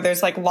organization where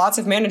there's like lots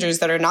of managers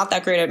that are not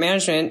that great at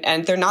management,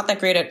 and they're not that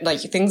great at like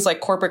things like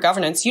corporate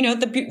governance,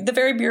 the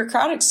very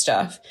bureaucratic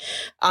stuff.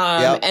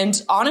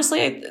 And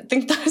honestly, I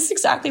think that's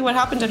exactly what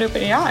happened at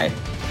OpenAI.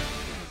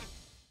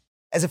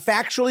 As a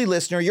Factually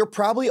listener, you're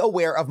probably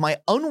aware of my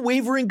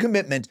unwavering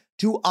commitment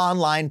to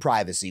online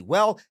privacy.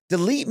 Well,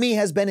 Delete Me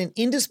has been an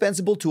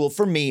indispensable tool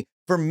for me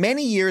for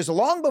many years,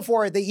 long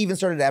before they even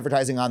started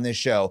advertising on this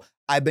show.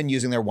 I've been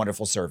using their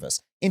wonderful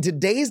service. In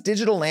today's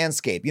digital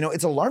landscape,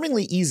 it's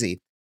alarmingly easy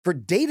for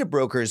data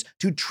brokers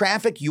to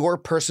traffic your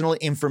personal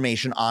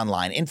information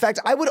online. In fact,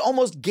 I would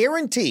almost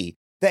guarantee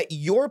that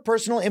your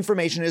personal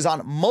information is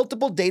on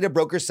multiple data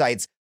broker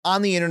sites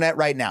on the internet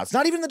right now. It's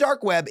not even the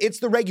dark web, it's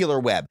the regular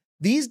web.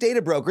 These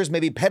data brokers may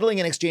be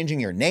peddling and exchanging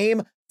your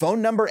name,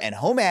 phone number, and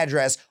home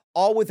address,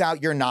 all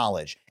without your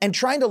knowledge. And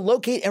trying to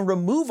locate and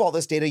remove all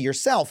this data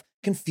yourself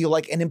can feel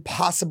like an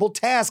impossible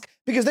task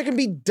because there can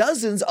be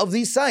dozens of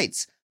these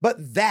sites.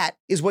 But that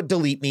is what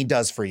Delete Me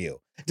does for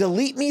you.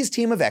 Delete Me's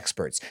team of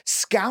experts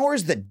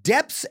scours the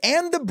depths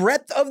and the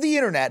breadth of the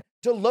internet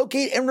to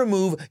locate and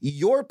remove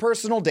your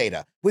personal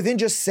data. Within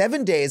just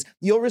 7 days,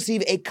 you'll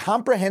receive a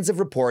comprehensive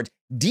report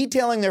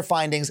detailing their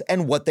findings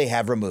and what they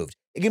have removed.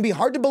 It can be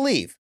hard to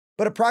believe,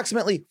 but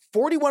approximately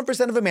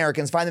 41% of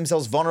Americans find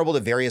themselves vulnerable to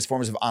various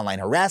forms of online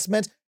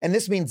harassment, and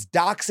this means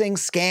doxing,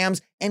 scams,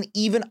 and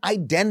even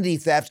identity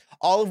theft,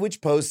 all of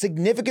which pose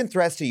significant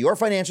threats to your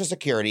financial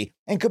security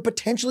and could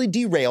potentially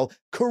derail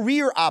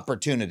career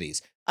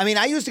opportunities. I mean,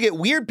 I used to get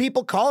weird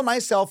people calling my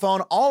cell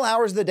phone all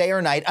hours of the day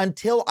or night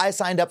until I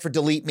signed up for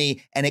Delete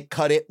Me, and it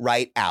cut it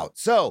right out.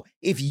 So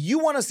if you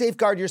want to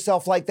safeguard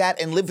yourself like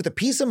that and live with the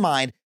peace of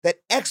mind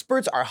that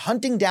experts are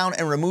hunting down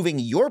and removing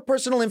your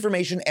personal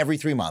information every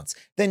 3 months,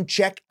 then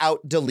check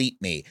out Delete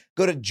Me.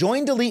 Go to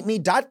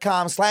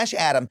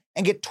joindeleteme.com/Adam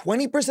and get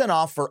 20%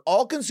 off for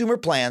all consumer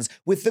plans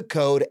with the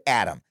code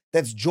Adam.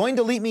 That's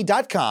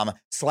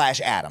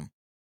joindeleteme.com/Adam.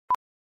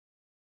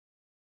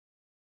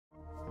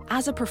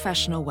 As a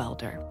professional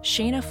welder,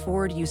 Shayna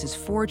Ford uses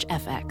Forge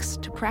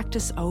FX to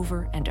practice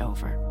over and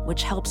over,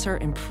 which helps her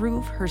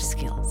improve her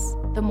skills.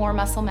 The more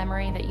muscle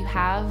memory that you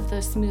have,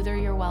 the smoother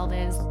your weld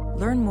is.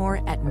 Learn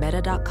more at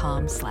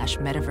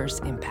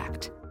meta.com/metaverse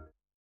impact.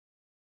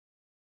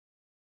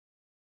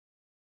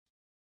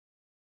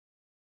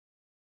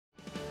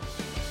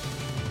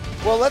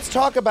 Well, let's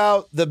talk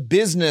about the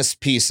business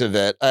piece of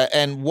it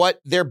and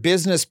what their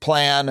business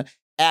plan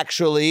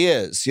actually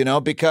is,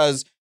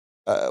 because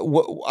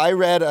I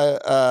read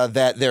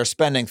that they're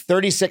spending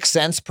 36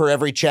 cents per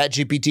every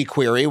ChatGPT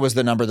query was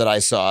the number that I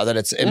saw, that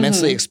it's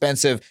immensely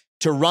expensive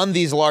to run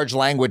these large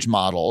language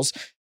models.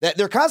 That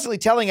they're constantly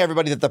telling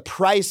everybody that the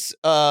price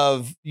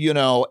of,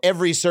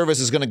 every service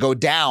is going to go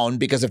down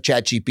because of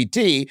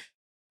ChatGPT.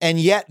 And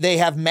yet they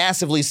have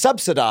massively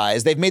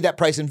subsidized. They've made that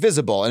price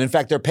invisible. And in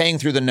fact, they're paying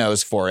through the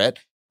nose for it.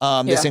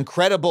 This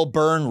incredible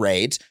burn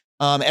rate.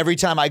 Every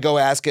time I go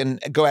ask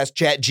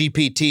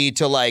ChatGPT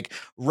to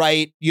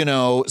write,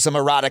 some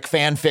erotic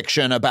fan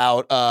fiction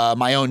about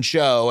my own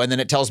show, and then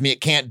it tells me it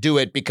can't do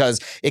it because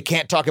it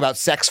can't talk about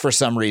sex for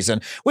some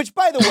reason. Which,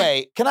 by the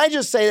way, can I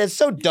just say that's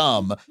so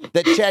dumb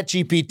that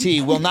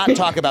ChatGPT will not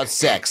talk about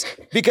sex,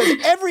 because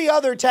every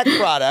other tech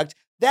product,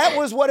 that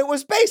was what it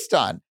was based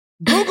on.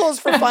 Google's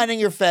for finding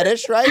your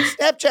fetish, right?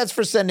 Snapchat's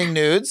for sending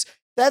nudes.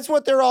 That's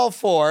what they're all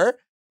for.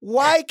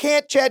 Why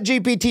can't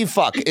ChatGPT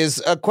fuck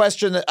is a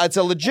question. It's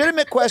a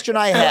legitimate question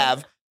I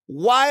have.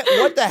 Why?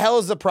 What the hell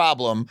is the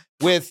problem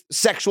with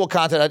sexual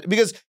content?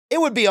 Because it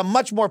would be a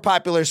much more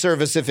popular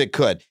service if it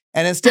could.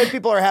 And instead,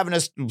 people are having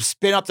to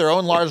spin up their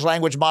own large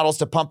language models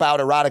to pump out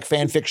erotic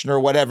fan fiction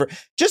or whatever.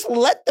 Just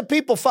let the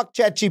people fuck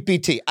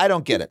ChatGPT. I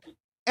don't get it.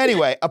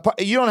 Anyway,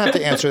 you don't have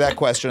to answer that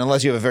question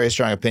unless you have a very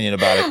strong opinion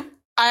about it.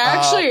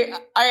 So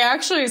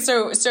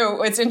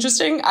it's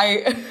interesting.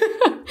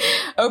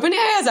 OpenAI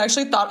has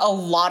actually thought a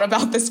lot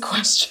about this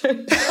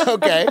question.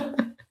 Okay.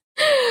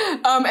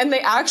 And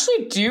they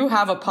actually do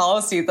have a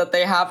policy that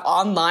they have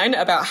online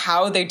about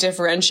how they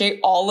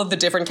differentiate all of the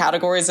different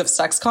categories of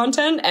sex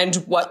content and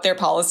what their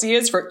policy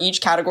is for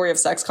each category of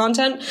sex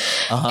content.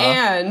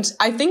 And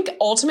I think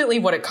ultimately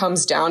what it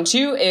comes down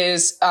to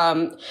is,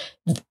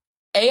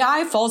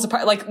 AI falls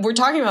apart. We're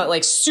talking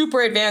about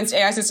super advanced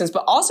AI systems,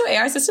 but also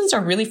AI systems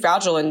are really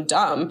fragile and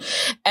dumb.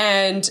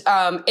 And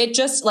it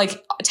just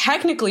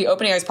technically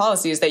OpenAI's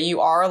policy is that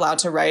you are allowed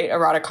to write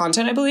erotic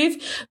content, I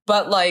believe,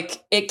 but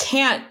it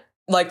can't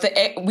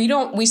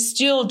we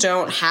still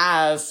don't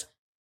have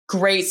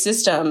great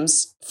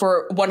systems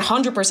for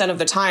 100% of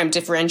the time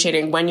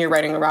differentiating when you're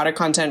writing erotic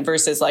content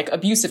versus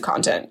abusive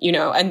content,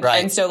 and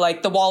right. And so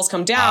the walls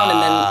come down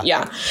and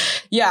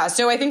then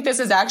so I think this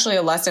is actually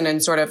a lesson in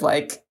sort of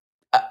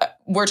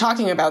we're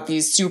talking about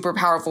these super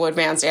powerful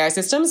advanced AI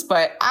systems,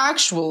 but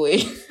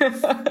actually a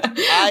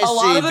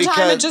lot of the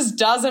time it just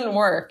doesn't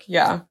work.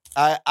 Yeah.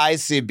 I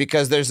see,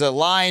 because there's a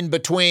line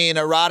between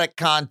erotic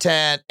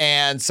content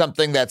and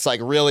something that's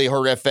really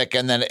horrific,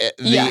 and then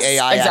the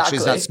AI actually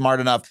is not smart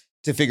enough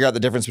to figure out the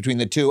difference between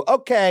the two.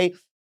 Okay,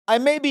 I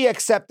maybe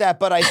accept that,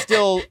 but I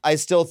still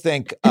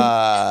think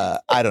I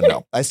don't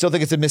know. I still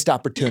think it's a missed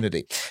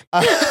opportunity.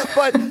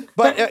 But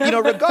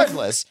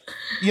regardless,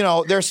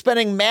 they're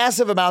spending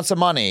massive amounts of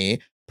money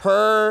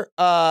per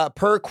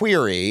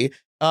query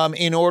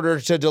in order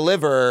to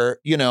deliver,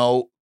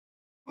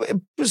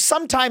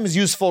 sometimes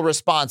useful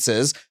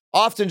responses,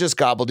 often just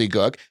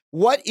gobbledygook.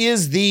 What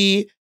is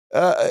the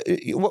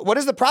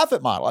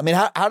profit model? I mean,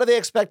 how do they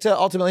expect to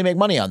ultimately make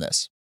money on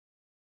this?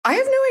 I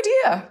have no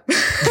idea.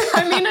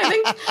 I mean,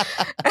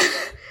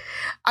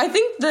 I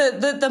think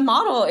the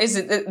model is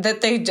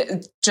that they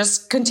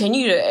just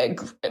continue to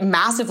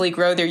massively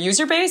grow their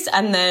user base.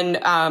 And then,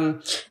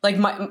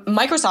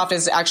 Microsoft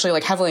is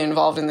actually heavily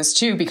involved in this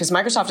too, because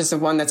Microsoft is the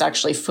one that's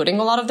actually footing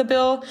a lot of the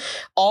bill.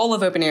 All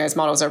of OpenAI's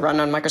models are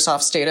run on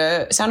Microsoft's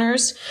data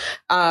centers.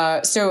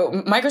 So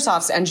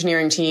Microsoft's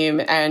engineering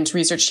team and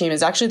research team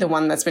is actually the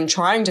one that's been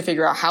trying to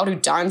figure out how to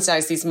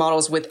downsize these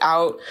models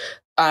without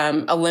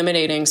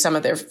eliminating some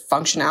of their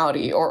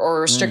functionality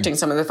or restricting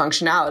some of the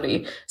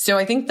functionality. So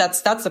I think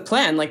that's the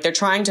plan. They're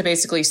trying to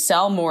basically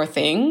sell more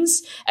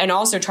things and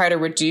also try to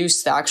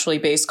reduce the actually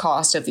base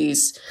cost of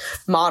these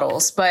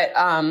models. But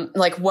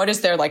what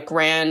is their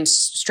grand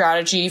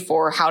strategy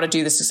for how to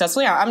do this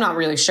successfully? I'm not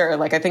really sure.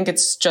 I think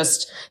it's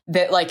just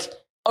that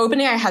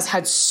OpenAI has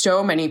had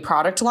so many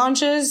product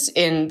launches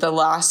in the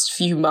last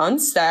few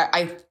months that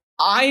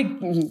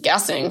I'm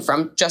guessing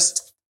from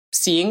just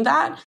seeing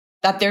that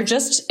they're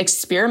just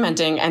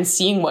experimenting and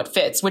seeing what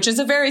fits, which is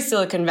a very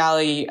Silicon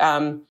Valley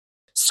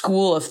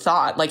school of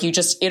thought. You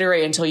just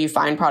iterate until you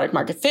find product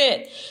market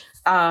fit.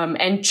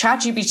 And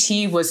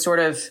ChatGPT was sort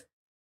of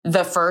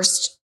the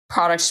first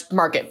product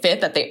market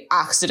fit that they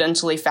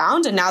accidentally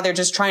found. And now they're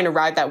just trying to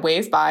ride that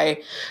wave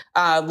by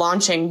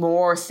launching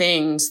more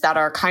things that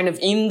are kind of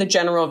in the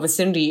general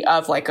vicinity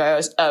of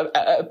an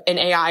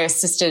AI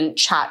assistant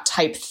chat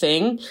type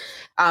thing.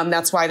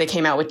 That's why they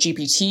came out with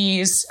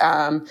GPTs.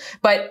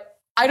 But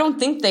I don't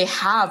think they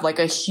have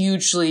a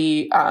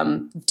hugely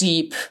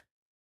deep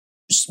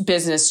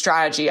business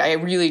strategy. I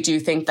really do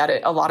think that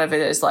a lot of it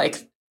is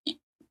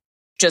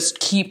just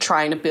keep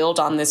trying to build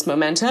on this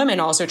momentum and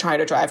also try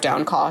to drive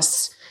down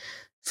costs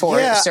for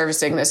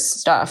servicing this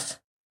stuff.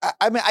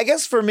 I mean, I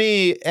guess for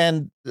me,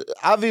 and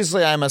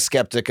obviously I'm a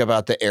skeptic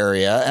about the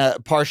area,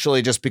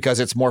 partially just because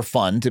it's more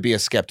fun to be a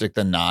skeptic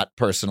than not,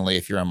 personally,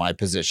 if you're in my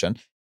position.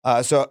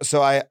 So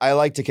I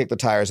like to kick the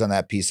tires on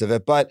that piece of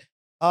it. But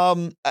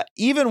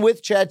even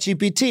with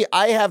ChatGPT,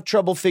 I have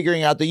trouble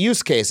figuring out the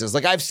use cases.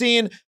 Like I've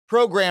seen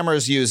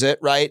programmers use it,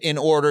 right, in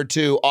order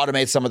to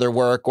automate some of their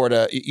work or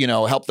to,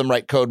 help them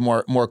write code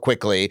more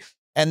quickly.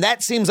 And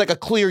that seems like a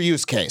clear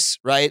use case,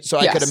 right? So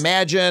I could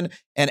imagine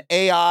an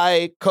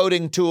AI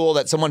coding tool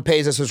that someone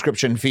pays a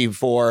subscription fee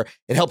for.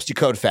 It helps you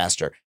code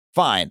faster.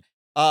 Fine.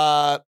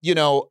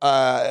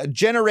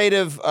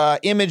 Generative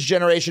image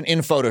generation in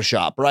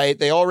Photoshop, right?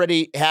 They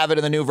already have it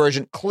in the new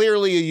version.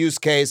 Clearly a use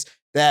case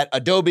that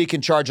Adobe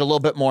can charge a little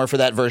bit more for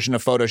that version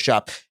of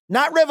Photoshop.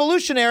 Not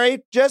revolutionary,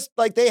 just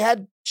like they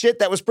had shit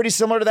that was pretty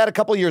similar to that a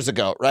couple years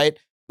ago, right?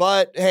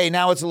 But hey,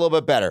 now it's a little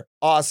bit better.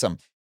 Awesome.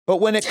 But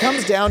when it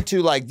comes down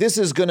to like, this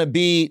is going to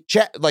be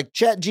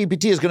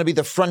ChatGPT is going to be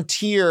the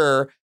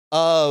frontier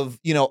of,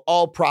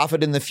 all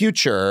profit in the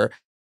future.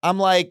 I'm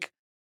like,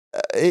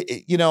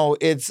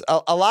 it's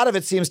a lot of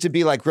it seems to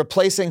be like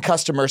replacing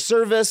customer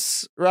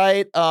service,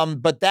 right?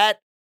 But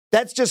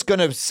that's just going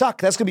to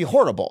suck. That's going to be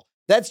horrible.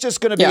 That's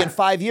just going to be in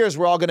 5 years.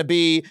 We're all going to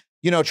be,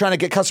 trying to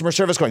get customer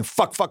service going,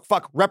 fuck,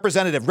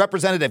 representative,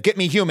 get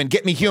me human,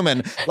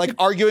 like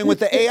arguing with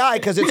the AI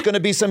because it's going to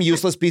be some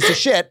useless piece of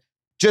shit.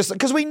 Just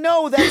because we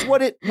know that's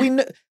what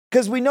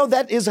because we know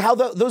that is how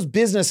those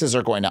businesses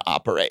are going to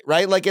operate,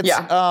 right? Like it's,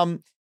 I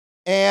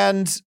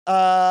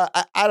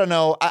don't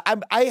know.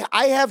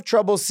 I have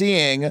trouble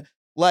seeing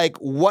like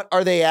what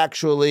are they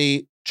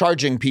actually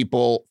charging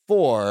people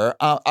for?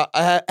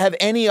 Have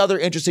any other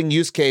interesting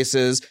use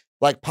cases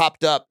like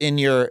popped up in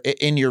your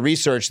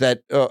research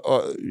that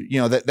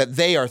that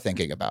they are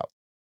thinking about?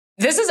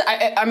 This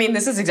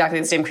is exactly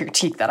the same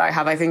critique that I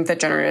have. I think that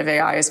generative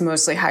AI is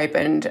mostly hype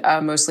and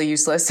mostly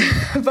useless.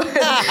 But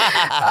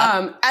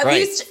at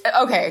least,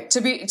 okay,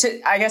 to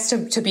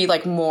be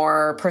like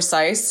more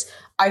precise,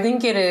 I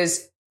think it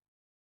is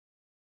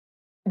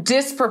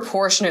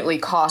disproportionately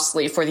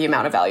costly for the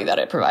amount of value that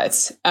it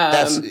provides.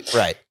 That's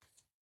right.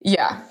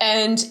 Yeah,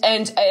 and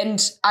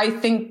I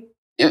think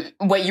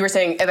what you were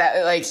saying about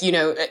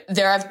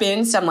there have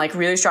been some like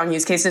really strong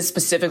use cases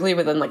specifically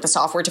within like the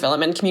software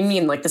development community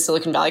and like the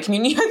Silicon Valley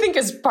community, I think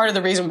is part of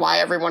the reason why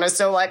everyone is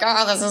so like,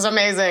 this is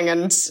amazing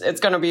and it's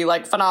going to be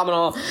like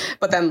phenomenal.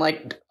 But then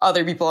like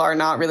other people are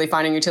not really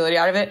finding utility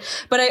out of it.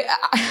 But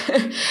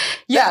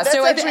that's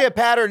actually a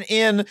pattern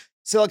in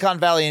Silicon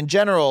Valley in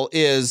general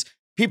is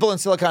people in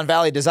Silicon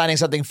Valley designing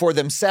something for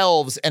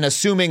themselves and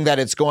assuming that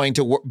it's going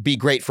to be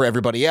great for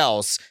everybody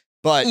else.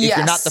 But if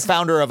you're not the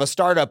founder of a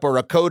startup or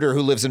a coder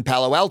who lives in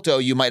Palo Alto,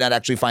 you might not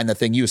actually find the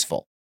thing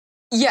useful.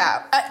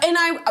 Yeah. And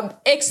I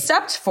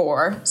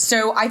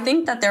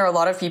think that there are a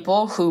lot of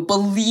people who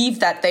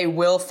believe that they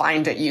will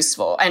find it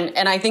useful.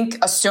 And I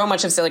think so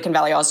much of Silicon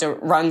Valley also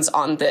runs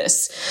on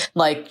this,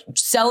 like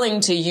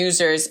selling to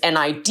users an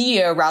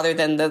idea rather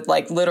than the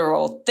like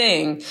literal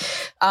thing.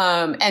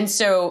 And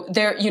so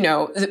there,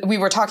 we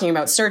were talking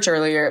about search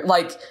earlier,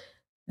 like,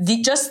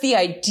 the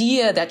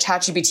idea that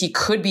ChatGPT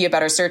could be a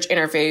better search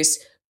interface,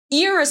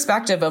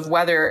 irrespective of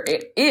whether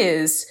it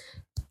is,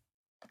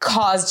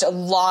 caused a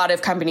lot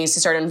of companies to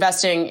start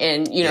investing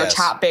in,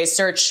 chat-based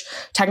search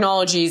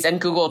technologies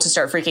and Google to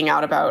start freaking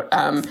out about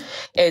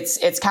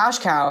its cash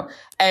cow.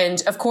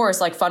 And of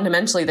course, like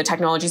fundamentally, the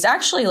technology is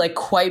actually like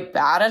quite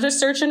bad at a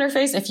search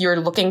interface if you're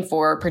looking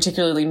for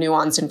particularly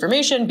nuanced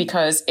information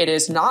because it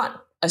is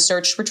not a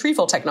search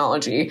retrieval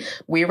technology.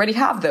 We already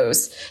have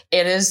those.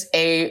 It is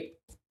a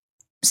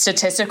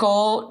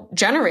statistical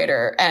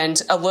generator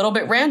and a little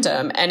bit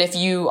random. And if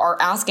you are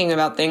asking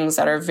about things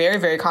that are very,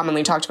 very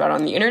commonly talked about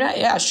on the internet,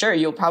 yeah, sure,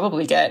 you'll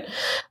probably get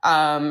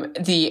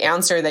the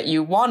answer that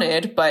you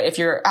wanted. But if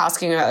you're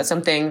asking about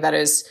something that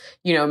is,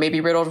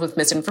 maybe riddled with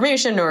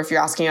misinformation, or if you're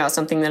asking about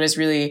something that is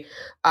really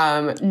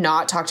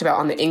not talked about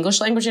on the English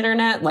language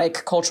internet,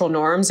 like cultural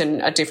norms in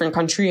a different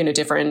country in a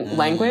different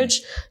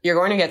language, you're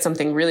going to get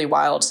something really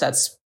wild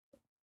that's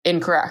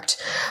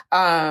incorrect.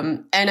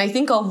 And I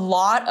think a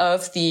lot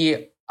of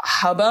the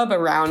hubbub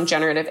around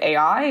generative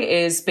AI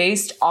is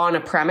based on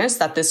a premise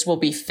that this will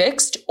be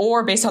fixed,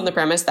 or based on the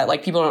premise that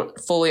like people don't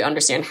fully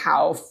understand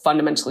how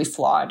fundamentally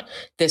flawed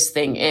this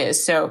thing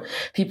is. So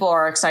people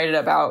are excited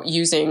about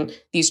using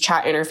these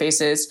chat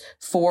interfaces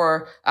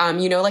for,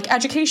 like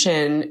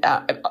education,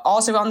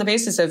 also on the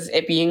basis of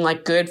it being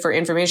like good for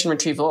information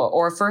retrieval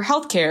or for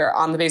healthcare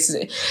on the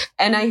basis.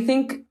 And I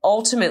think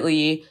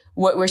ultimately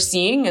what we're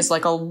seeing is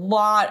like a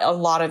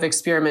lot of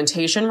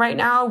experimentation right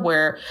now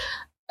where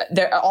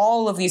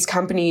all of these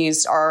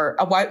companies are,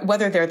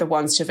 whether they're the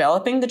ones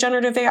developing the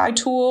generative AI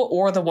tool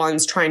or the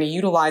ones trying to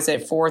utilize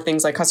it for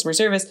things like customer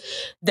service,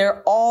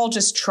 they're all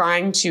just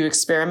trying to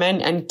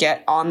experiment and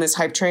get on this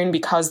hype train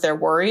because they're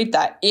worried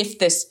that if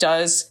this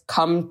does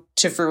come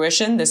to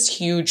fruition, this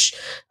huge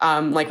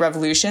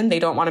revolution, they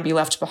don't want to be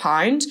left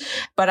behind.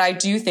 But I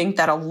do think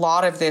that a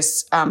lot of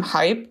this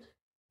hype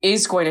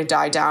is going to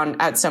die down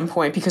at some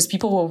point because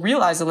people will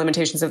realize the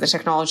limitations of the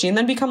technology and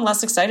then become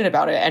less excited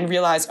about it and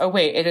realize, oh,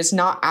 wait, it is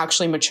not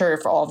actually mature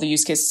for all of the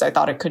use cases I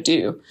thought it could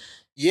do.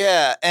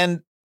 Yeah.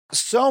 And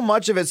so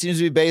much of it seems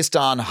to be based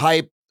on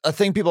hype. A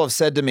thing people have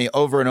said to me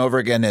over and over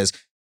again is,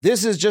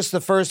 this is just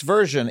the first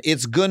version.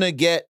 It's going to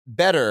get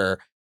better.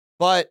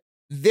 but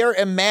they're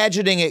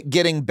imagining it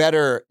getting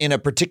better in a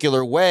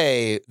particular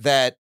way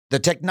that the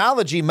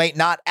technology might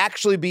not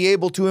actually be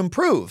able to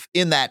improve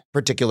in that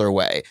particular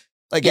way.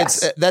 Like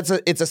Yes.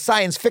 it's a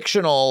science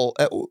fictional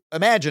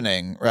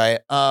imagining,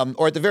 right?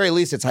 Or at the very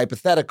least, it's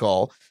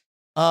hypothetical.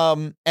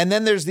 And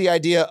then there's the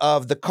idea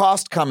of the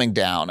cost coming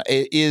down.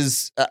 It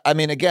is, I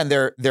mean, again,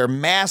 they're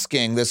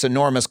masking this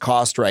enormous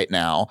cost right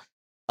now.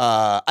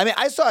 I mean,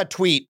 I saw a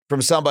tweet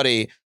from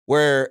somebody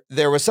where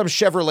there was some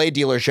Chevrolet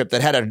dealership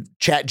that had a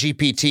Chat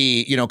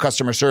GPT,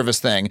 customer service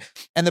thing.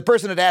 And the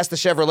person had asked the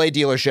Chevrolet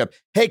dealership,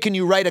 hey, can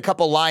you write a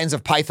couple lines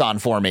of Python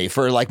for me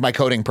for like my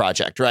coding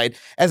project, right?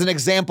 As an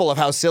example of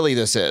how silly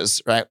this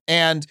is, right?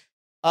 And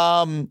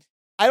I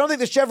don't think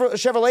the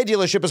Chevrolet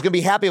dealership is going to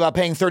be happy about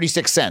paying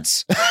 36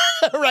 cents,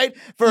 right?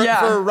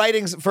 For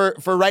writing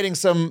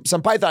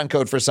some Python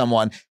code for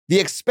someone. The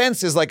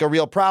expense is like a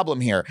real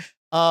problem here.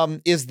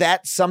 Is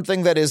that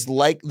something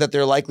that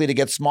they're likely to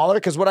get smaller?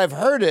 Because what I've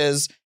heard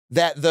is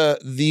that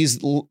these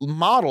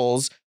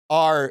models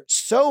are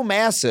so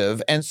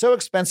massive and so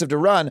expensive to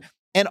run,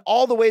 and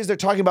all the ways they're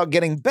talking about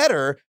getting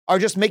better are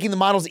just making the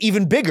models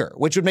even bigger,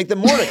 which would make them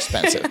more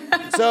expensive.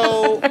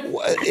 So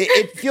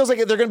it feels like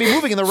they're going to be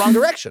moving in the wrong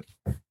direction.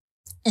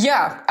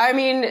 Yeah, I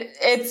mean,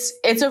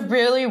 it's a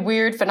really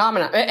weird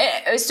phenomenon.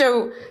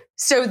 So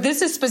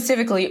this is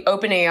specifically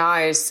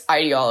OpenAI's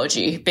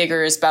ideology.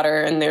 Bigger is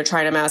better, and they're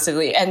trying to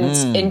massively.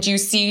 And you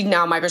see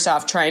now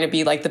Microsoft trying to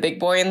be like the big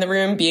boy in the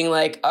room, being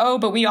like, oh,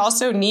 but we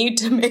also need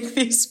to make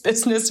these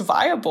business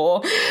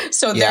viable.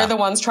 So they're the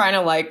ones trying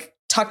to like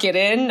tuck it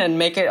in and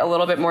make it a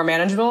little bit more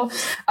manageable.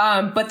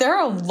 But there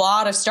are a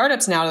lot of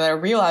startups now that are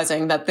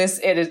realizing that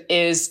it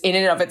is in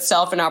and of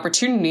itself an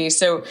opportunity.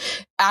 So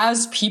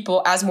as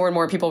more and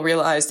more people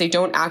realize they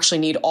don't actually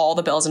need all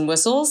the bells and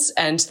whistles,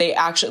 and they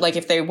actually, like,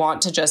 if they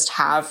want to just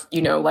have,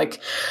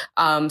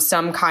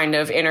 some kind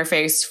of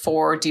interface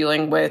for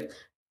dealing with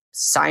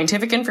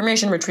scientific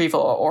information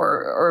retrieval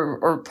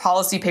or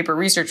policy paper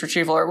research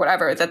retrieval or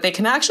whatever, that they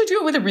can actually do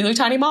it with a really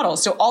tiny model.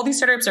 So all these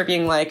startups are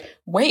being like,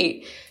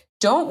 wait,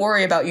 don't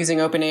worry about using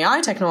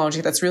OpenAI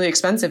technology that's really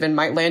expensive and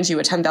might land you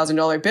a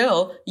 $10,000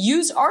 bill.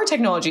 Use our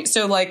technology.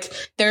 So like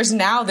there's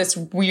now this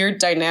weird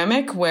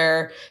dynamic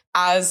where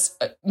as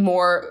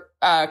more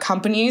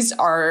companies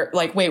are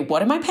like, wait,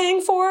 what am I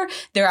paying for?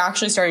 They're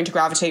actually starting to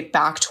gravitate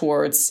back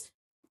towards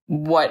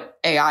what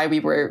AI we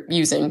were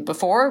using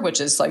before,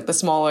 which is like the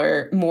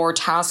smaller, more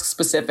task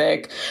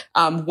specific,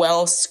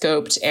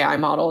 well-scoped AI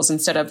models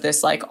instead of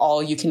this like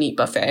all you can eat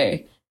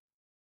buffet.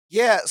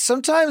 Yeah,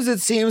 sometimes it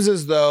seems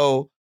as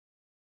though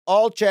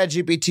all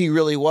ChatGPT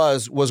really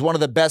was one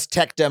of the best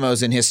tech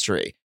demos in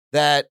history.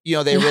 That,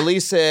 they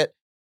release it.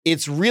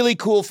 It's really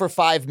cool for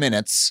 5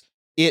 minutes.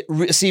 It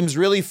seems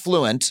really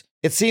fluent.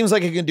 It seems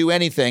like it can do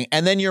anything.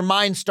 And then your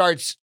mind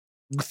starts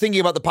thinking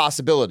about the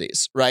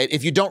possibilities, right?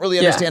 If you don't really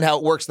understand how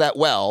it works that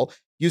well,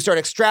 you start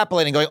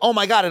extrapolating, going, oh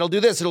my God, it'll do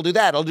this, it'll do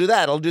that, it'll do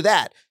that, it'll do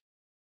that.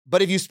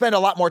 But if you spend a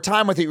lot more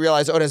time with it, you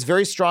realize, it has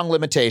very strong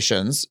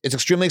limitations. It's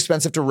extremely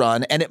expensive to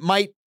run. And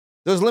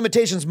those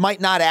limitations might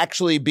not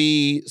actually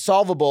be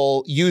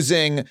solvable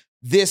using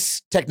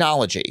this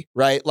technology,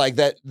 right? Like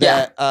that.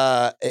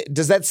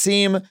 Does that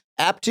seem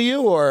apt to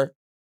you, or?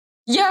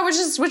 Yeah, which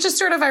is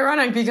sort of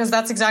ironic because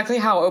that's exactly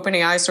how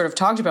OpenAI sort of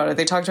talked about it.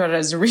 They talked about it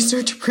as a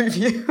research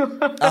preview.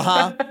 But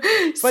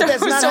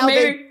that's not how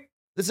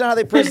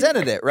they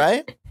presented it,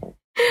 right?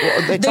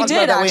 Well, they talked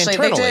about it that way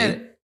internally. They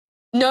did.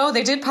 No,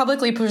 they did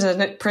publicly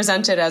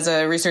present it as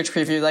a research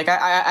preview. Like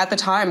I at the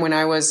time when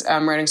I was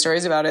writing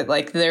stories about it,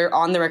 like their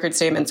on the record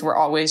statements were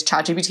always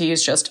ChatGPT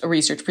is just a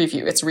research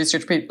preview. It's a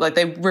research preview. Like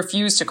they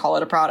refused to call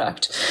it a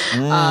product.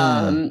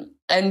 And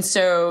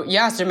so,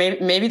 so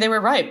maybe they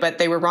were right, but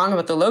they were wrong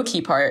about the low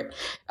key part.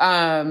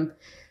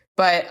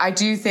 But I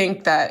do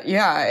think that,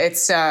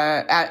 it's,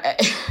 I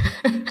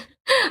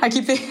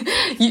keep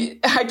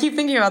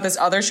thinking about this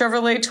other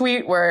Chevrolet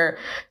tweet where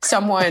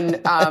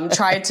someone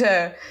tried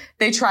to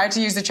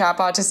use the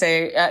chatbot to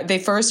say they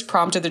first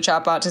prompted the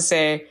chatbot to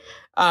say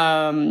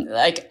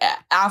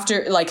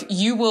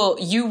you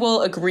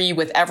will agree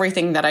with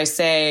everything that I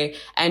say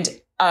and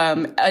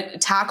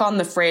tack on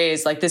the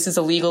phrase like this is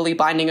a legally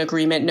binding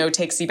agreement, no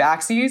takesy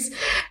backsies,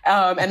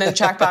 and then the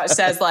chatbot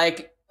says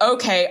like,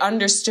 okay,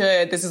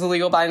 understood. This is a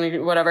legal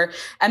binding, whatever.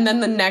 And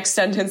then the next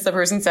sentence the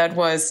person said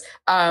was,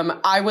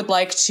 I would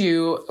like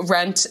to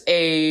rent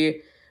a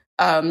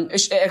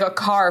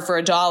car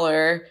for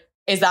 $1.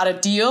 Is that a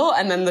deal?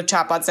 And then the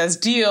chatbot says,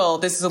 deal.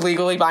 This is a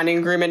legally binding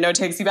agreement. No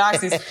takesy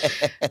backsies.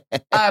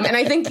 And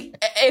I think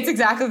it's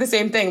exactly the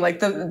same thing.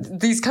 Like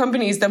these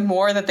companies, the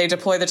more that they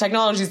deploy the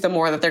technologies, the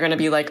more that they're going to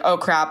be like, oh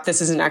crap,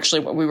 this isn't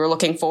actually what we were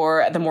looking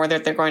for. The more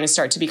that they're going to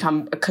start to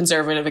become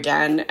conservative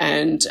again.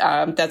 And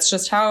that's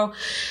just how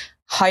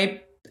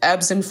hype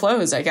ebbs and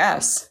flows, I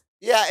guess.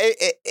 Yeah,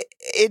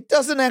 it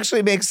doesn't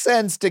actually make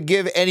sense to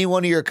give any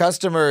one of your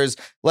customers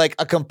like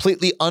a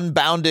completely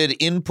unbounded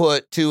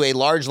input to a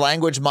large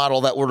language model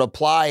that would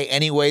apply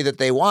any way that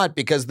they want,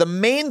 because the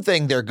main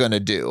thing they're going to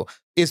do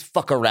is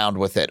fuck around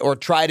with it or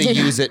try to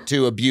use it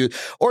to abuse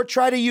or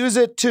try to use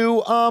it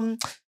to,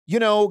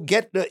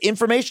 get the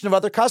information of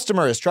other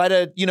customers, try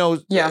to,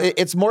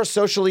 it's more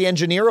socially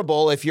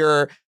engineerable if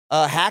you're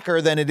a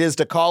hacker than it is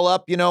to call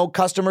up,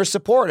 customer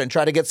support and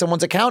try to get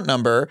someone's account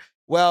number.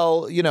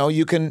 Well,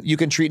 you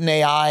can treat an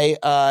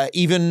AI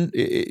you can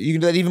do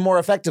that even more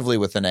effectively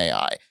with an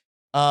AI.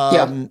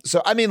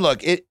 So, I mean,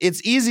 look,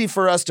 it's easy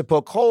for us to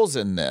poke holes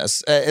in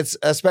this. It's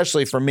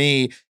especially for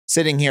me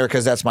sitting here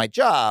because that's my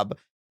job.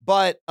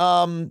 But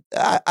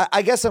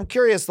I guess I'm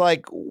curious,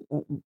 like,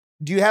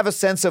 do you have a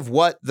sense of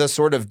what the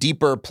sort of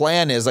deeper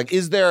plan is? Like,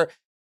 is there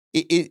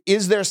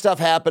stuff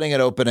happening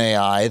at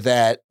OpenAI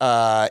that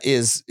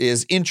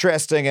is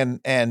interesting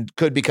and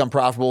could become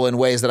profitable in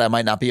ways that I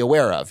might not be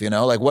aware of?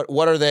 Like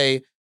what are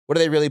they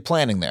really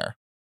planning there?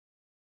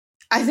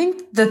 I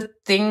think the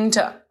thing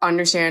to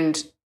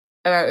understand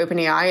about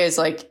OpenAI is,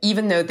 like,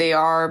 even though they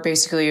are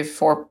basically a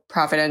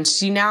for-profit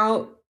entity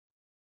now,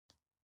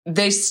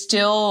 they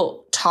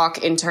still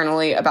talk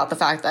internally about the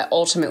fact that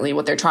ultimately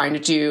what they're trying to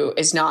do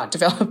is not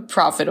develop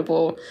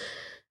profitable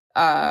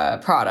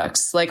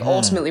products. Like,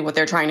 ultimately what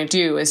they're trying to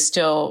do is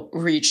still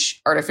reach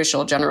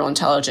artificial general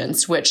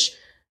intelligence, which,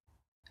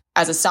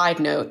 as a side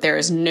note, there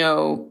is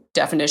no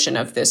definition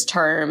of this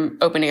term.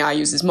 OpenAI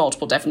uses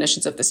multiple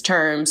definitions of this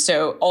term.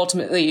 So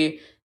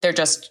ultimately they're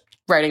just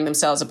writing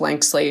themselves a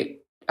blank slate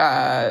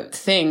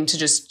thing to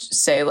just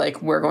say,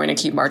 like, we're going to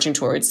keep marching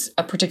towards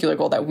a particular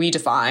goal that we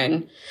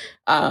define,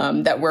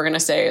 that we're going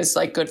to say is,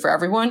 like, good for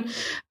everyone.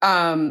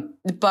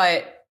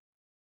 But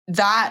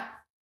that,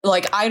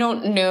 like, I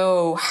don't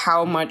know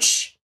how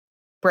much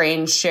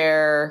brain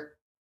share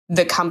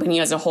the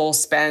company as a whole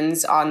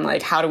spends on,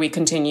 like, how do we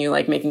continue,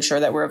 like, making sure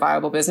that we're a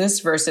viable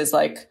business versus,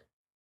 like,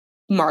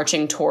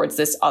 marching towards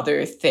this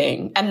other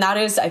thing. And that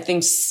is, I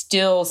think,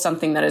 still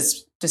something that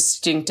is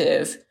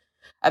distinctive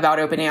about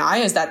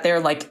OpenAI, is that they're,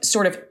 like,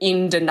 sort of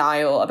in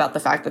denial about the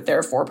fact that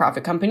they're a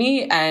for-profit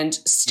company and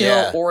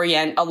still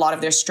orient a lot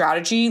of their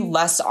strategy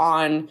less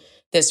on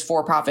this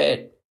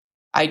for-profit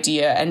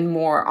idea and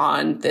more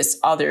on this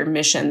other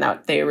mission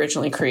that they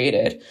originally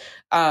created.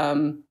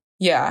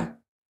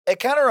 It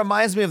kind of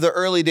reminds me of the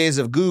early days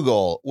of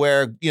Google,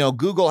 where,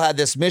 Google had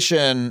this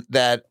mission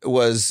that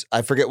was,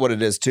 I forget what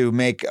it is, to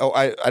make,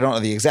 I don't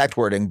know the exact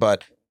wording,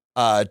 but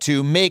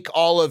to make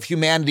all of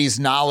humanity's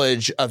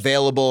knowledge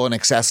available and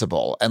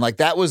accessible. And, like,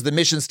 that was the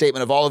mission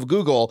statement of all of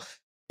Google.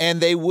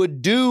 And they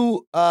would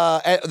do,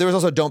 there was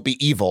also Don't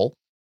Be Evil,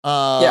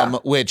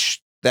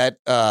 which that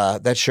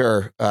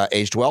sure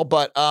aged well.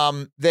 But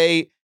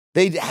they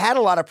had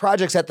a lot of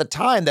projects at the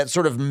time that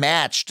sort of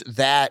matched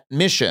that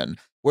mission,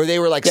 where they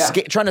were, like,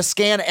 trying to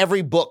scan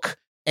every book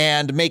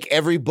and make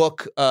every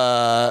book,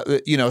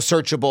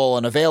 searchable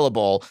and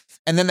available.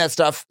 And then that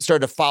stuff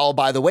started to fall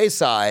by the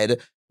wayside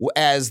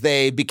as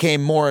they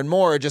became more and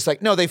more just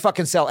like, no, they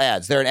fucking sell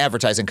ads. They're an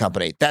advertising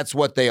company. That's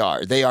what they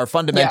are. They are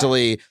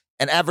fundamentally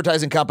an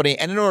advertising company.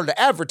 And in order to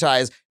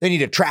advertise, they need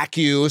to track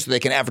you so they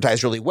can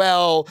advertise really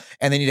well.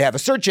 And they need to have a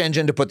search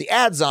engine to put the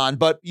ads on.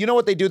 But you know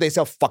what they do? They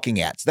sell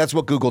fucking ads. That's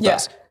what Google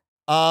does.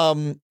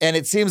 And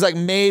it seems like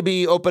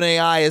maybe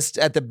OpenAI is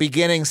at the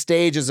beginning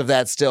stages of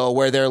that still,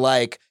 where they're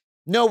like,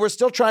 no, we're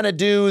still trying to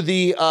do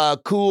the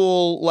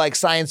cool, like,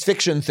 science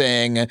fiction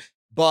thing,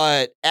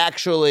 but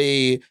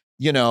actually,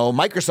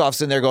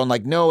 Microsoft's in there going,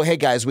 like, no, hey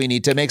guys, we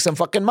need to make some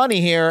fucking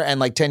money here. And,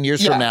 like, 10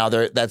 years from now,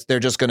 they're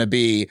just going to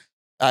be,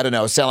 I don't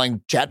know,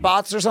 selling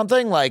chatbots or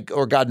something, like,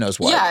 or God knows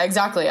what. Yeah,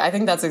 exactly. I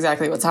think that's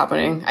exactly what's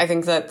happening. I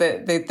think that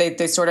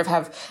they sort of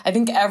have, I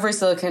think every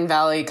Silicon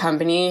Valley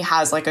company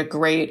has, like, a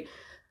great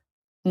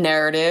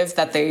narrative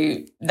that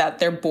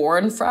they're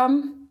born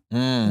from.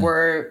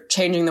 We're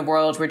changing the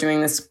world. We're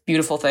doing this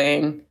beautiful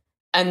thing.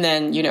 And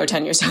then,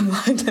 10 years down the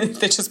line,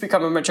 they just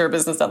become a mature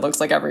business that looks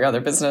like every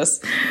other business.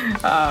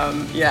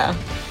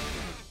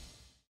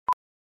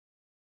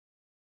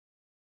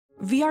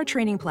 VR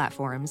training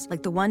platforms,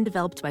 like the one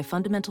developed by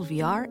Fundamental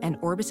VR and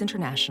Orbis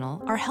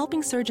International, are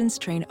helping surgeons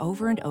train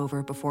over and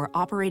over before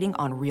operating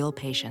on real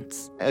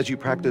patients. As you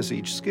practice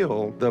each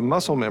skill, the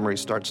muscle memory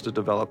starts to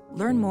develop.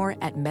 Learn more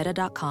at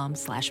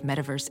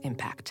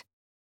meta.com/metaverseimpact.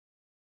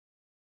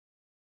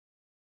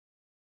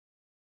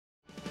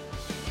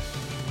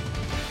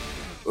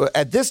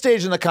 At this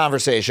stage in the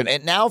conversation,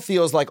 it now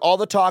feels like all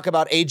the talk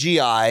about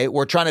AGI,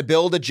 we're trying to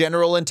build a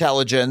general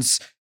intelligence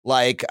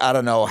like, I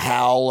don't know,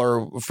 HAL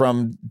or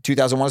from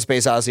 2001: A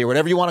Space Odyssey or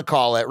whatever you want to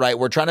call it, right?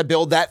 We're trying to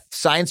build that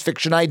science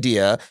fiction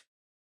idea.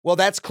 Well,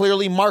 that's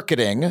clearly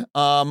marketing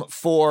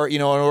for,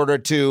 in order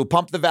to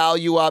pump the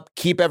value up,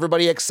 keep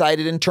everybody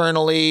excited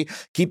internally,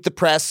 keep the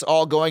press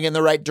all going in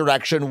the right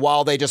direction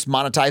while they just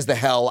monetize the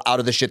hell out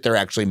of the shit they're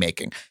actually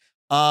making.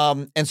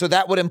 And so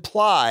that would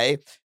imply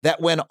that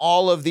when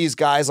all of these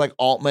guys like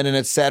Altman and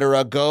et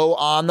cetera go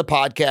on the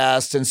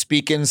podcast and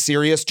speak in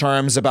serious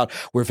terms about,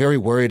 we're very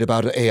worried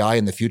about AI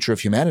and the future of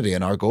humanity,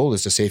 and our goal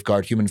is to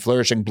safeguard human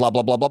flourishing, blah,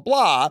 blah, blah, blah,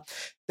 blah,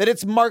 that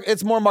it's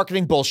more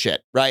marketing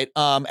bullshit, right?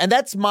 And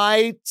that's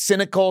my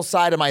cynical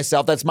side of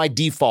myself. That's my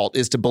default,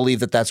 is to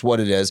believe that that's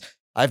what it is.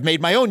 I've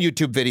made my own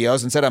YouTube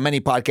videos and said on many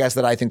podcasts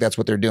that I think that's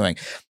what they're doing.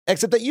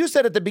 Except that you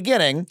said at the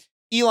beginning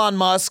Elon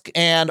Musk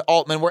and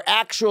Altman were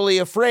actually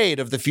afraid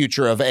of the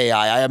future of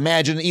AI. I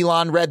imagine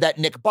Elon read that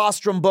Nick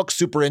Bostrom book,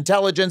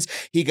 Superintelligence.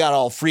 He got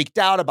all freaked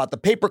out about the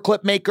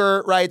paperclip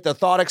maker, right? The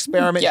thought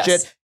experiment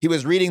shit. He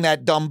was reading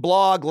that dumb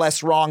blog,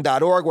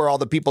 lesswrong.org, where all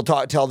the people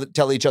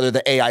tell each other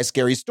the AI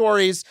scary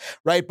stories,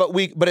 right?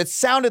 But it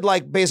sounded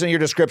like, based on your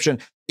description,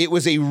 it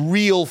was a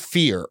real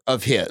fear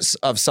of his,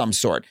 of some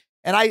sort.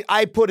 And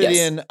I put it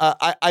in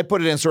I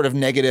put it in sort of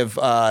negative,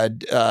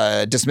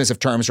 dismissive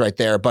terms right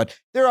there. But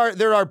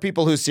there are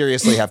people who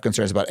seriously have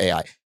concerns about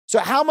AI. So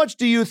how much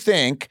do you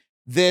think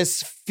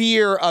this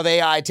fear of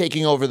AI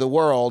taking over the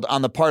world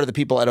on the part of the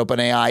people at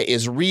OpenAI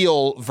is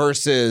real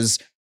versus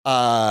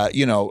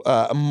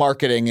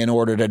marketing in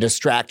order to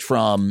distract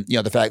from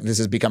the fact that this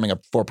is becoming a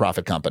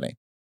for-profit company?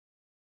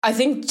 I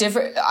think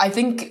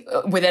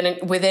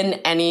within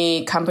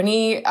any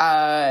company,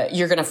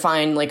 you're going to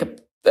find like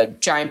a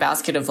giant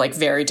basket of like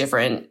very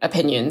different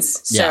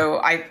opinions. So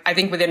I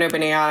think within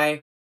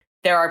OpenAI,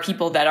 there are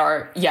people that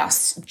are,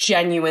 yes,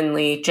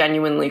 genuinely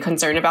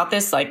concerned about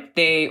this. Like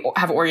they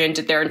have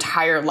oriented their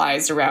entire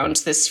lives around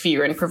this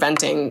fear and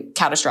preventing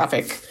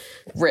catastrophic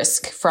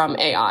risk from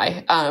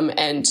AI.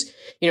 And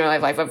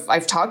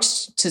I've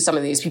talked to some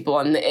of these people,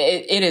 and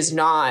it is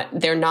not,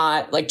 they're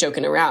not like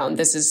joking around.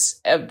 This is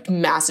a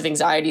massive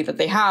anxiety that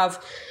they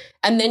have.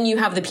 And then you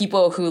have the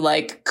people who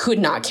like could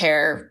not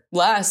care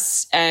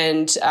less,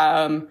 and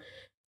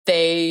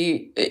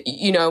they,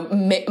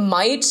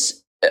 might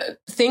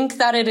think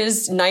that it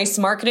is nice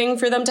marketing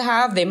for them to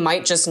have. They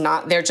might just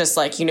not. They're just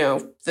like,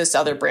 this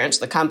other branch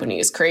of the company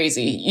is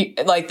crazy.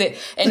 And I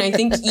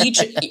think each,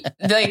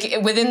 like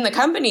within the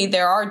company,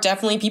 there are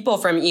definitely people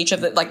from each of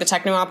the, like the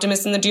techno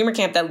optimists and the doomer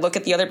camp that look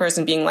at the other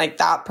person being like,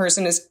 that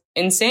person is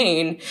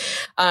insane.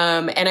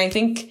 And I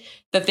think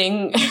the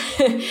thing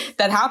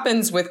that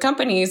happens with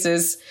companies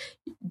is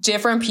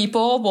different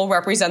people will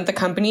represent the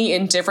company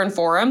in different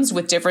forums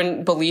with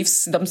different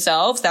beliefs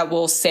themselves that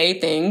will say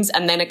things.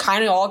 And then it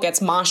kind of all gets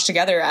moshed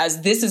together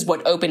as this is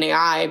what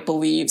OpenAI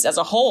believes as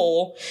a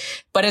whole.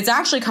 But it's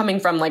actually coming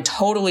from like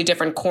totally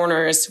different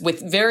corners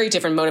with very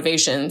different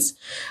motivations.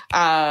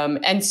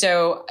 And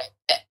so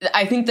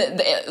I think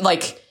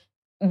that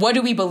what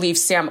do we believe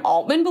Sam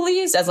Altman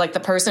believes as like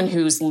the person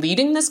who's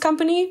leading this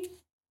company?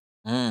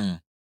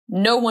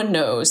 No one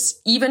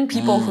knows. Even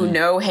people who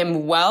know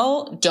him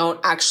well don't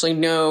actually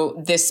know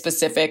this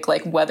specific,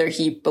 like whether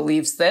he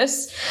believes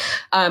this.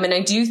 And I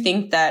do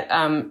think that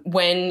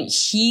when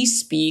he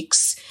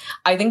speaks,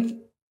 I think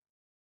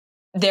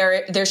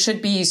there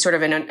should be sort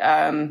of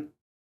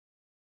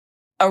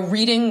a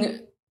reading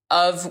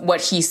of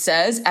what he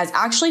says as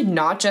actually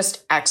not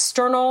just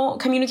external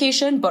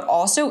communication, but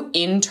also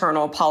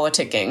internal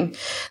politicking.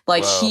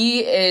 Like he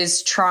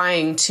is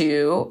trying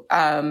to,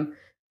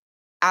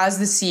 as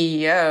the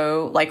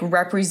CEO, like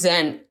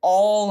represent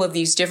all of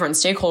these different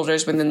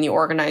stakeholders within the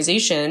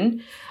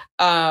organization,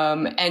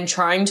 and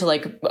trying to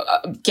like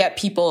get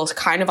people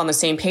kind of on the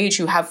same page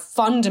who have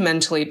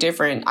fundamentally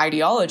different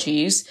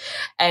ideologies.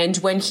 And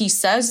when he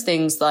says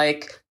things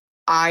like,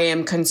 I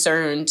am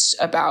concerned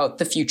about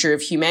the future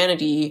of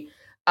humanity,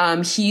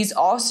 he's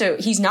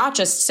not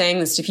just saying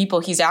this to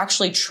people, he's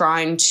actually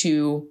trying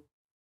to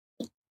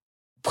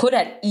put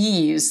at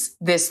ease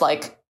this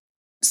like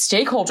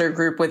stakeholder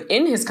group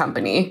within his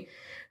company.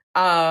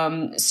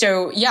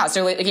 So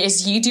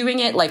is he doing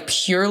it like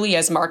purely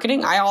as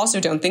marketing? I also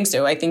don't think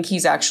so. I think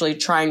he's actually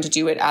trying to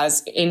do it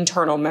as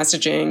internal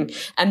messaging,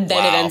 and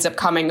then it ends up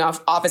coming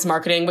off as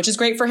marketing, which is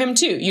great for him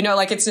too.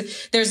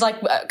 There's like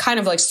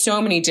kind of like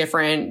so many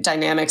different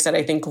dynamics that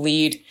I think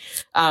lead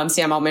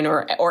Sam Altman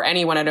or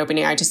anyone at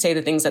OpenAI to say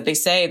the things that they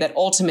say that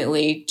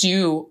ultimately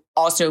do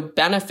also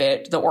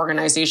benefit the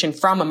organization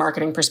from a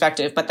marketing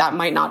perspective, but that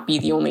might not be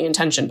the only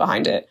intention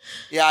behind it.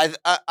 Yeah,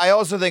 I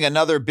also think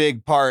another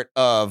big part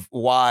of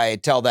why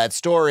tell that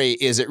story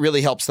is it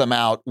really helps them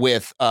out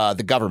with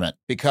the government,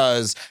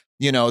 because,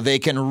 they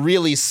can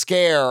really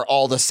scare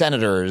all the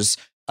senators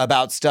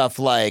about stuff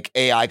like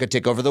AI could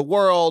take over the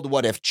world.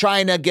 What if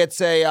China gets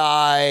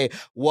AI?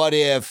 What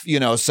if,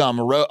 some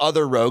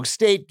other rogue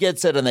state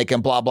gets it and they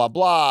can blah, blah,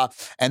 blah.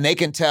 And they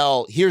can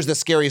tell, here's the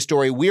scary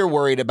story we're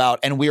worried about,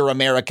 and we're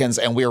Americans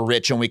and we're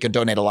rich and we can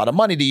donate a lot of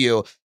money to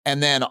you.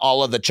 And then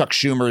all of the Chuck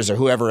Schumers or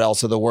whoever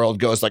else of the world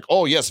goes like,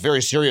 oh, yes,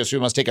 very serious. We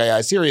must take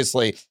AI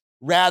seriously,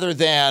 rather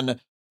than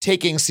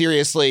taking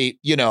seriously,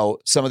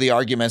 some of the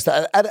arguments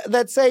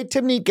that say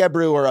Timnit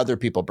Gebru or other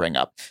people bring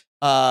up.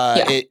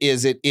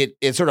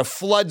 It sort of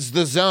floods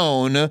the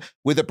zone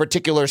with a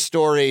particular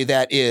story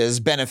that is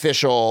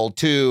beneficial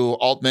to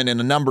Altman in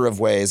a number of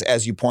ways,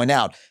 as you point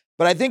out.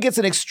 But I think it's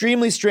an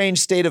extremely strange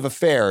state of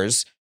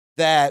affairs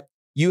that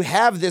you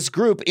have this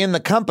group in the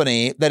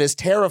company that is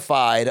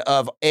terrified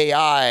of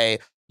AI,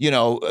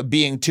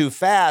 being too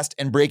fast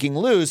and breaking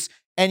loose.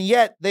 And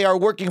yet they are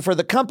working for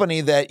the company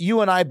that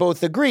you and I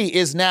both agree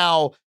is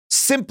now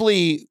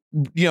simply,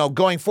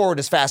 going forward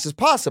as fast as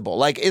possible.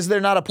 Like, is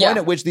there not a point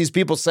at which these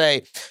people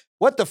say,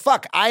 what the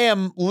fuck? I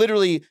am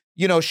literally,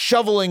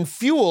 shoveling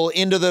fuel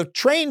into the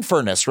train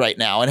furnace right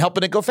now and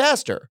helping it go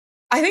faster.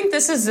 I think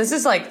this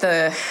is like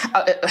the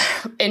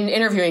in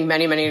interviewing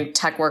many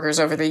tech workers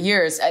over the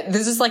years,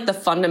 this is like the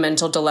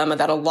fundamental dilemma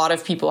that a lot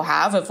of people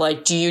have of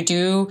like, do you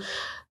do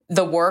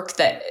the work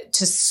that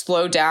to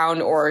slow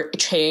down or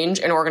change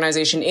an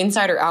organization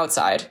inside or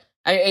outside?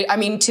 I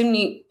mean,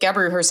 Timnit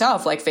Gebru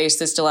herself like faced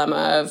this dilemma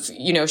of,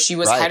 she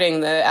was heading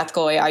the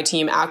ethical AI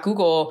team at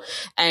Google,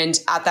 and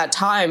at that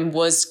time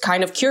was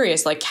kind of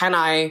curious, like,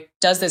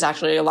 does this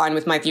actually align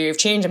with my theory of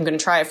change? I'm going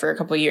to try it for a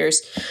couple of years.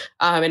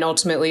 And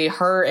ultimately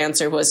her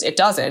answer was it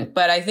doesn't.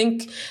 But I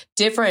think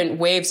different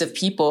waves of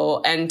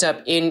people end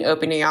up in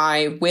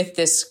OpenAI with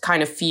this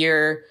kind of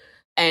fear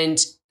and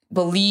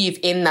believe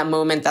in that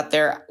moment that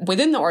they're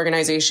within the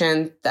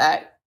organization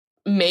that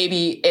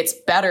maybe it's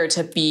better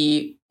to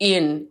be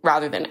in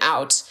rather than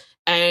out.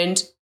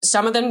 And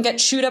some of them get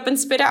chewed up and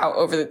spit out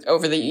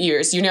over the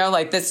years,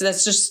 like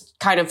that's just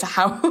kind of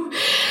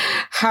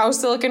how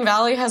Silicon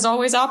Valley has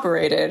always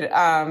operated.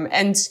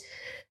 And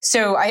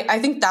so I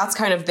think that's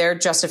kind of their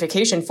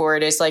justification for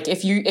it is like,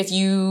 if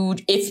you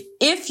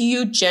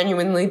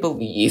genuinely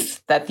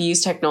believe that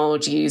these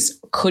technologies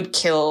could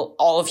kill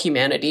all of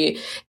humanity,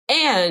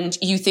 and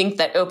you think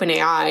that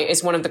OpenAI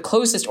is one of the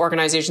closest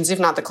organizations, if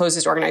not the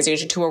closest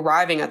organization, to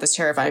arriving at this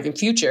terrifying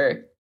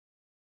future,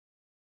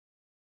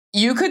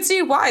 you could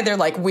see why they're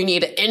like, we need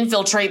to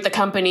infiltrate the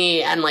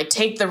company and like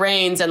take the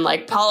reins and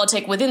like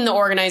politic within the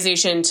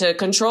organization to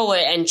control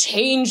it and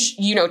change,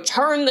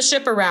 turn the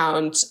ship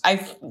around.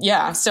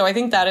 So I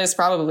think that is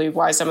probably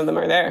why some of them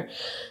are there.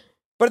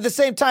 But at the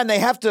same time, they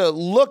have to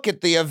look at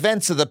the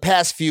events of the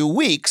past few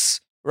weeks,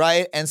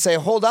 right? And say,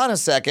 hold on a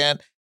second.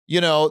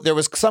 There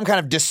was some kind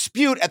of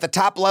dispute at the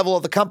top level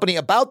of the company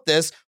about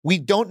this. We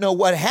don't know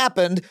what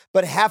happened,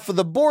 but half of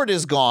the board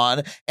is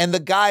gone. And the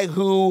guy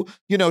who,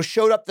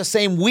 showed up the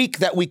same week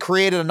that we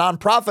created a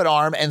nonprofit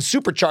arm and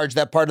supercharged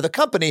that part of the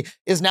company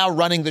is now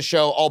running the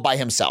show all by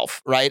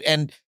himself, right?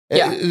 And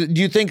do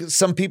you think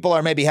some people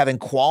are maybe having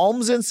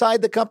qualms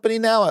inside the company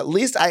now? At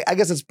least, I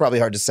guess it's probably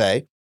hard to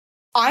say.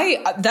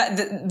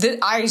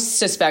 I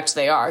suspect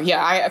they are.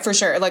 Yeah, for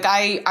sure. Like,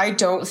 I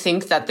don't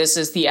think that this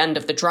is the end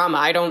of the drama.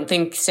 I don't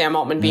think Sam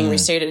Altman being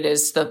restated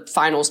is the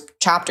final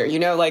chapter.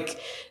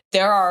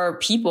 There are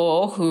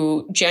people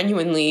who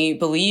genuinely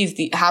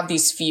have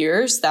these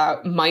fears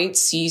that might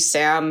see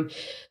Sam,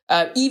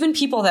 even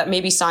people that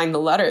maybe signed the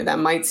letter that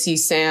might see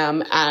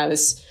Sam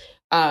as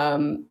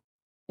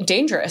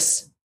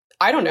dangerous.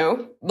 I don't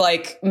know.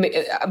 But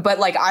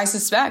I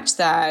suspect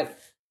that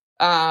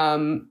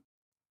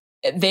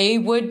they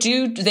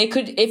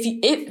could,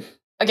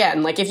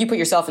 if you put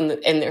yourself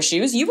in their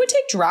shoes, you would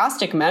take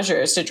drastic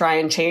measures to try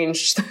and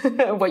change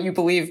what you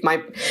believe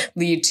might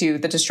lead to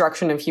the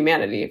destruction of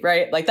humanity,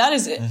 right? Like that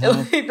is,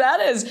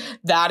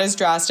 that is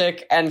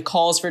drastic and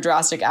calls for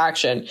drastic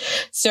action.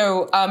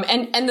 So,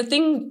 and the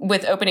thing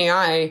with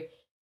OpenAI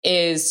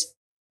is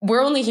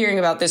we're only hearing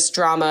about this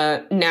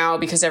drama now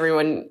because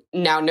everyone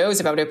now knows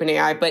about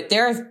OpenAI, but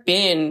there have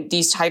been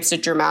these types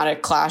of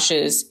dramatic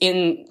clashes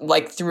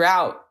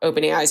throughout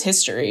OpenAI's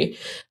history.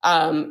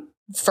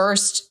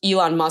 First,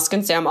 Elon Musk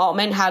and Sam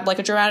Altman had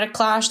a dramatic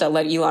clash that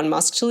led Elon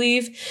Musk to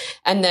leave.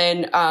 And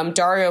then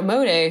Dario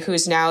Mode, who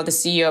is now the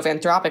CEO of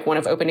Anthropic, one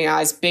of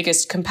OpenAI's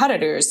biggest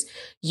competitors,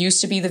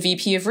 used to be the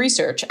VP of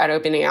research at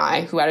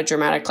OpenAI, who had a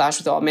dramatic clash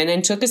with Altman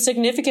and took a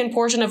significant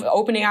portion of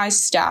OpenAI's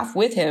staff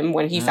with him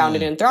when he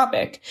founded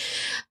Anthropic.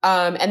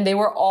 And they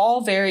were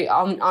all very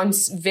on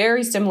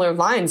very similar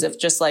lines of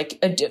just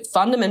a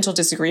fundamental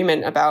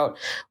disagreement about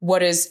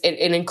what is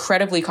an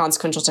incredibly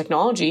consequential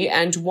technology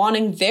and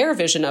wanting their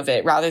vision of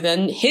it rather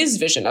than his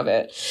vision of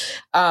it.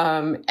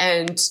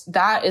 And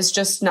that is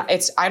just not,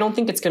 I don't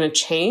think it's going to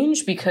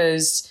change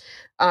because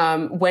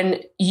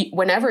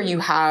whenever you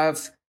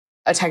have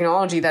a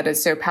technology that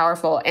is so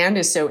powerful and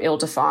is so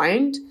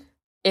ill-defined,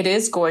 it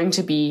is going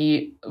to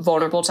be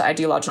vulnerable to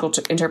ideological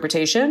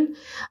interpretation.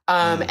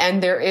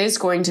 And there is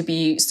going to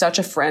be such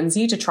a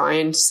frenzy to try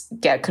and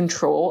get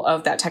control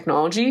of that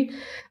technology.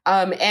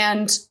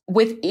 And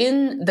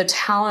within the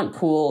talent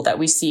pool that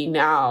we see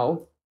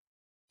now,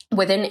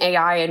 within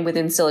AI and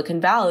within Silicon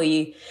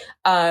Valley,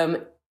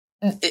 the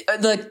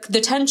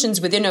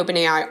tensions within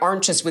OpenAI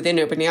aren't just within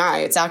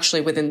OpenAI, it's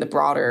actually within the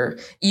broader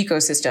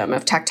ecosystem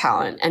of tech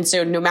talent. And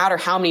so no matter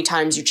how many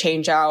times you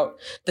change out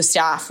the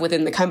staff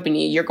within the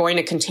company, you're going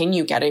to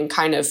continue getting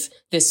kind of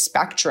this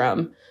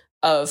spectrum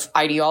of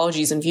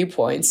ideologies and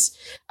viewpoints.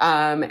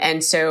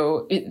 And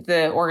so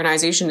the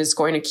organization is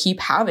going to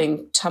keep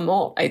having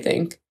tumult, I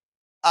think.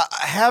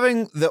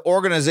 Having the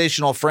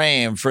organizational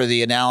frame for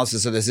the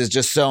analysis of this is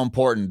just so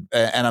important.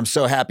 And I'm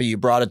so happy you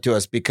brought it to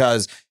us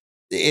because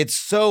it's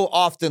so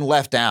often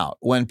left out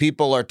when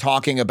people are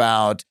talking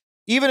about,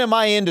 even in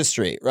my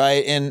industry,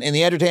 right? In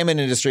the entertainment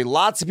industry,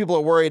 lots of people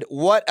are worried,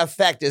 what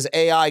effect is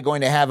AI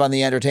going to have on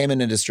the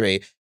entertainment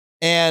industry?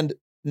 They're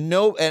going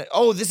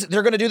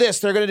to do this,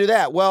 they're going to do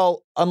that.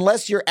 Well,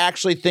 unless you're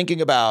actually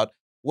thinking about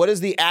what is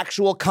the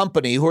actual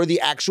company, who are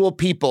the actual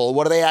people,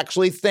 what do they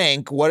actually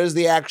think, what is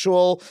the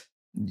actual,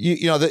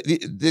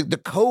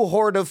 the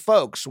cohort of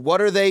folks,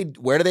 what are they,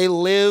 where do they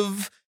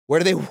live? Where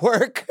do they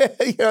work?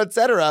 Et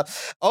cetera.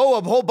 Oh,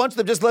 a whole bunch of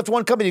them just left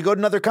one company to go to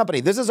another company.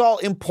 This is all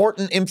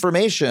important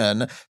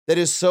information that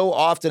is so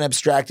often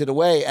abstracted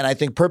away, and I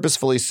think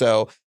purposefully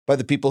so by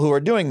the people who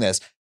are doing this.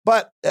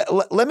 But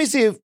let me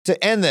see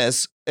to end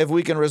this, if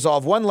we can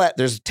resolve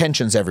there's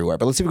tensions everywhere,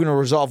 but let's see if we can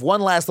resolve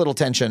one last little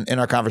tension in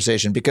our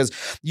conversation, because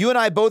you and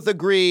I both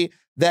agree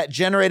that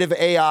generative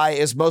AI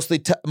is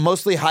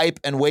mostly hype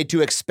and way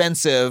too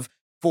expensive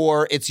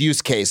for its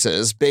use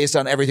cases based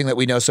on everything that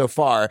we know so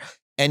far.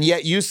 And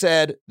yet you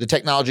said the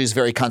technology is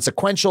very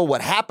consequential.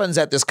 What happens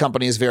at this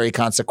company is very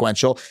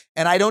consequential.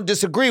 And I don't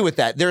disagree with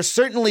that. There's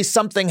certainly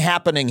something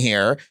happening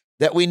here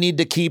that we need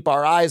to keep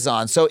our eyes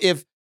on.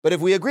 But if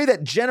we agree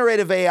that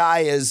generative AI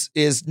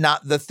is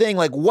not the thing,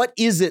 like what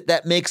is it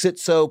that makes it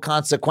so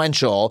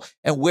consequential?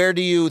 And where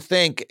do you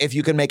think, if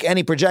you can make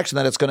any projection,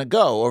 that it's going to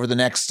go over the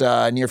next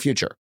near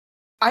future?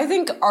 I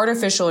think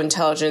artificial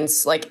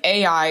intelligence, like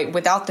AI,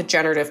 without the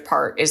generative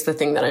part, is the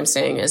thing that I'm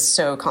saying is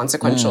so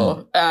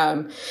consequential.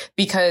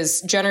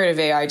 Because generative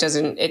AI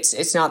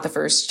it's not the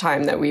first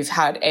time that we've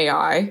had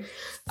AI.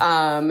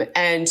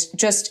 And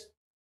just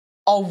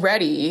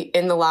already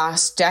in the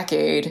last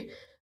decade,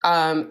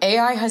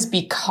 AI has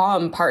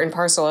become part and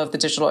parcel of the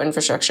digital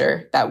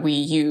infrastructure that we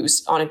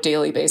use on a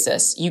daily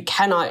basis. You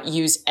cannot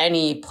use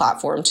any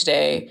platform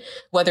today,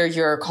 whether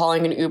you're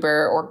calling an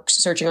Uber or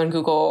searching on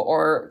Google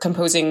or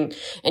composing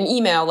an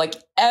email, like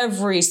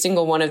every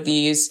single one of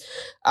these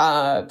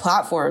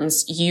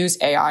platforms use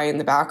AI in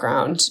the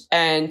background.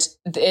 And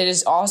it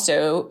is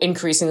also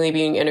increasingly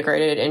being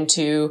integrated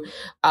into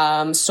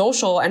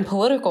social and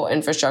political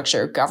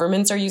infrastructure.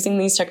 Governments are using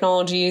these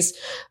technologies.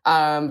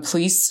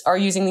 Police are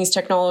using these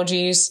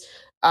technologies.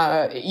 There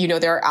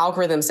are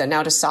algorithms that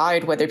now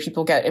decide whether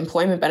people get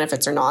employment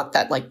benefits or not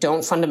that like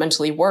don't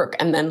fundamentally work.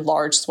 And then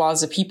large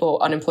swaths of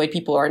unemployed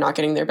people are not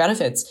getting their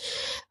benefits.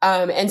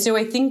 And so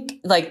I think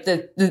like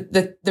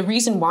the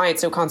reason why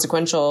it's so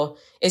consequential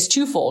is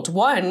twofold.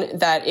 One,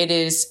 that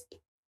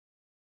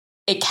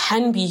it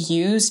can be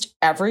used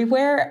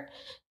everywhere.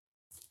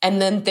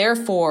 And then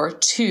therefore,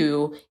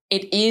 two,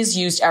 it is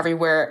used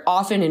everywhere,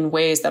 often in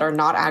ways that are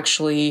not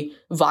actually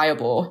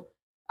viable.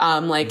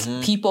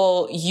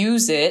 People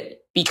use it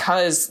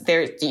because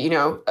they're,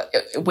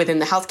 within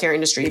the healthcare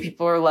industry,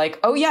 people are like,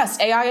 oh yes,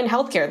 AI in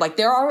healthcare. Like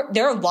there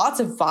are lots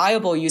of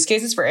viable use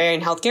cases for AI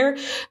in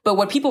healthcare, but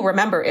what people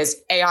remember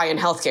is AI in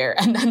healthcare.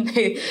 And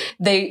then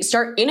they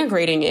start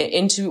integrating it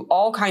into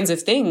all kinds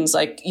of things.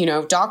 Like,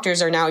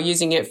 doctors are now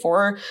using it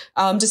for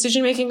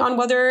decision-making on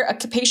whether a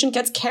patient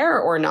gets care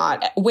or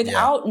not,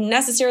 without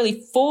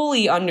necessarily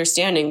fully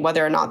understanding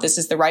whether or not this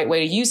is the right way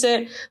to use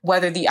it,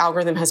 whether the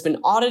algorithm has been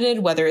audited,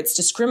 whether it's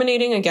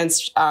discriminating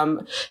against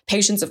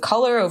patients of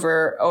color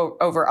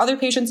over other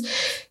patients.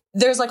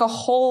 There's like a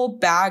whole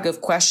bag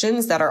of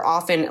questions that are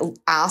often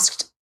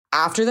asked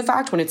after the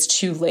fact when it's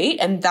too late.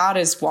 And that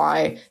is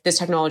why this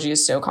technology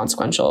is so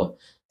consequential.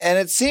 And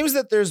it seems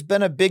that there's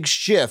been a big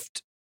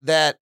shift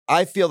that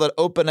I feel that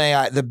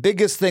OpenAI, the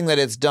biggest thing that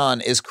it's done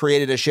is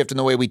created a shift in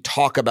the way we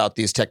talk about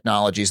these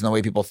technologies and the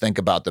way people think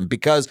about them.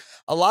 Because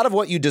a lot of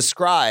what you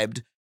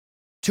described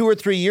 2 or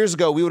 3 years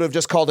ago, we would have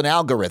just called an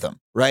algorithm,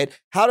 right?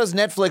 How does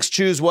Netflix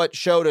choose what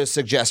show to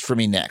suggest for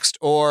me next?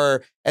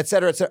 Or et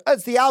cetera, et cetera.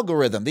 It's the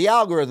algorithm. And the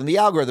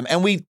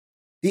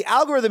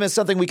algorithm is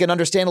something we can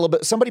understand a little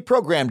bit. Somebody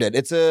programmed it.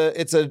 It's a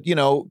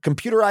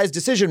computerized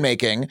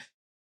decision-making.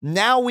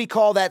 Now we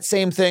call that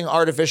same thing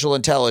artificial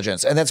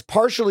intelligence. And that's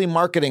partially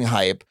marketing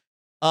hype.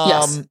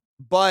 Yes.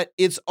 But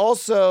it's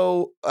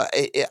also,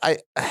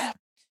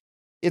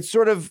 it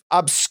sort of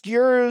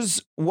obscures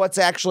what's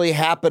actually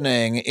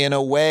happening in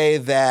a way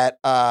that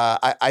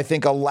I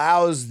think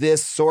allows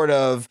this sort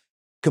of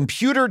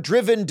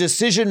computer-driven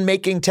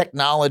decision-making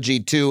technology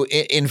to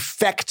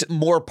infect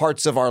more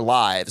parts of our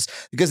lives,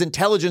 because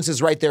intelligence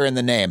is right there in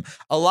the name.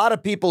 A lot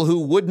of people who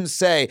wouldn't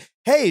say,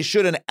 hey,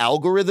 should an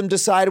algorithm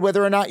decide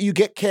whether or not you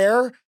get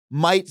care?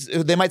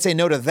 They might say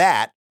no to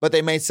that, but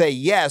they may say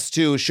yes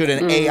to should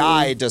an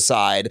AI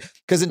decide,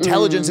 because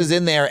intelligence is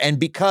in there, and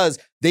because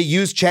they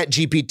used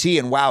ChatGPT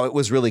and wow, it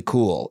was really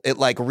cool. It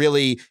like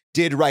really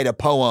did write a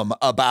poem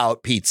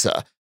about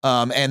pizza,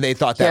 and they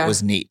thought that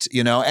was neat,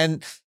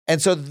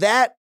 and so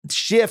that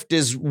shift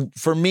is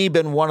for me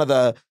been one of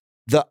the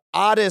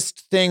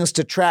oddest things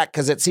to track,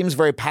 because it seems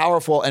very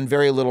powerful and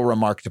very little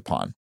remarked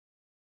upon.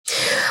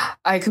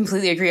 I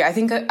completely agree. I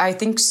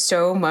think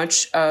so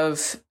much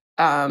of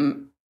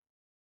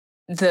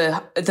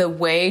the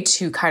way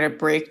to kind of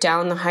break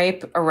down the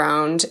hype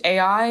around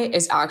AI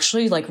is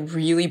actually like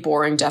really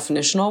boring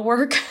definitional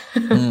work.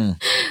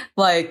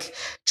 Like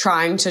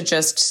trying to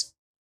just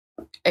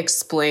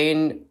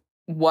explain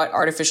what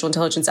artificial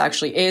intelligence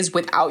actually is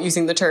without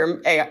using the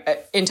term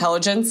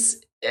intelligence,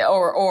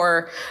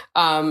 or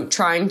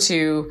trying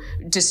to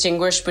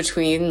distinguish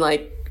between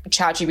like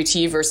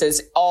ChatGPT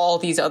versus all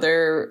these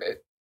other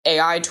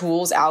AI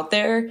tools out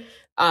there.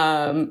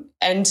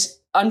 And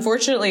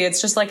unfortunately, it's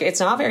just like, it's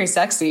not very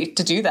sexy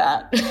to do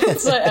that.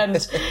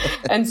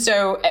 and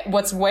so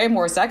what's way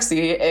more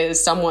sexy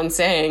is someone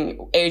saying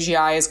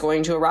AGI is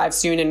going to arrive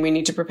soon and we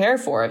need to prepare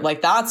for it.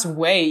 Like, that's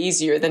way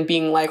easier than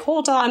being like,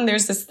 hold on,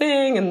 there's this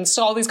thing and it's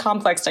all these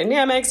complex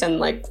dynamics and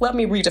like, let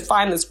me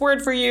redefine this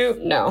word for you.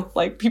 No,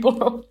 like people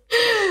don't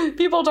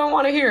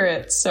want to hear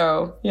it.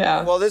 So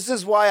yeah. Well, this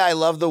is why I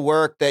love the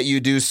work that you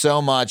do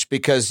so much,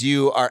 because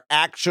you are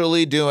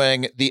actually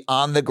doing the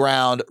on the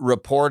ground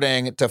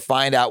reporting to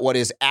find out what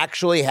is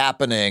actually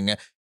happening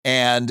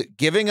and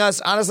giving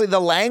us, honestly, the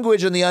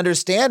language and the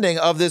understanding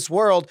of this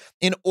world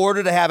in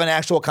order to have an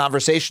actual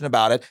conversation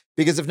about it.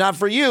 Because if not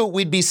for you,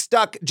 we'd be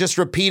stuck just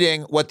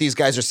repeating what these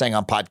guys are saying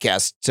on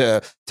podcasts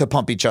to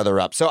pump each other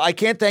up. So I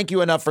can't thank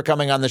you enough for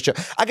coming on the show.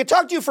 I could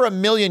talk to you for a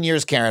million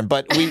years, Karen,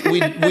 but we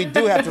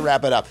do have to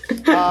wrap it up.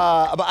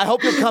 But I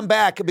hope you'll come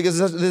back, because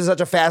this is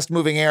such a fast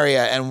moving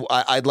area, and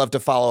I'd love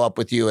to follow up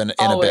with you in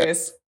a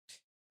bit.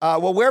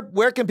 Well,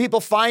 where can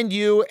people find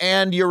you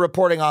and your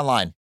reporting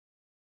online?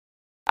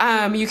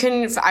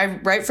 I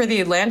write for The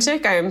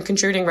Atlantic. I'm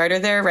contributing writer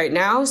there right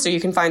now, so you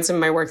can find some of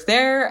my work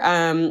there.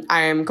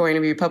 I am going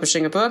to be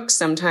publishing a book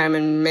sometime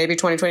in maybe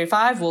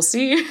 2025. We'll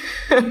see.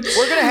 We're going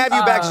to have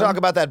you back to talk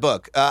about that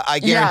book. I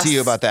guarantee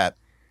you about that.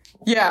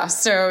 Yeah,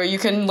 so you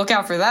can look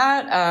out for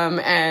that.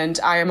 And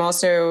I am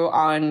also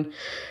on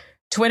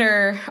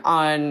Twitter,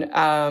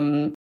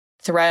 on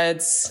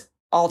Threads,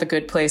 all the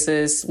good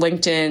places,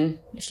 LinkedIn,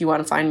 if you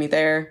want to find me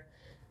there.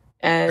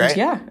 And Great.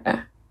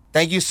 Yeah.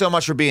 Thank you so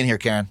much for being here,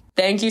 Karen.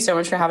 Thank you so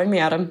much for having me,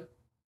 Adam.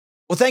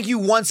 Well, thank you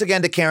once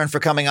again to Karen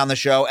for coming on the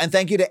show. And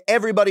thank you to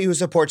everybody who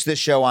supports this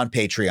show on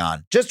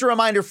Patreon. Just a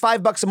reminder,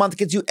 $5 a month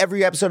gets you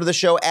every episode of the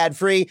show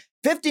ad-free.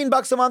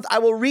 $15 a month, I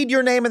will read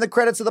your name in the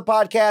credits of the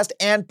podcast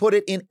and put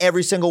it in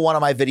every single one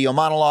of my video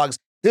monologues.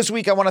 This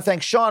week, I want to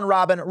thank Sean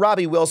Robin,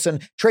 Robbie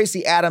Wilson,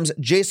 Tracy Adams,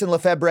 Jason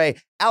Lefebvre,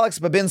 Alex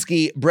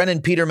Babinski, Brennan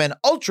Peterman,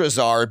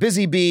 Ultrazar,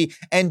 Busy Bee,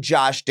 and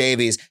Josh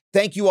Davies.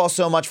 Thank you all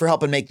so much for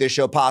helping make this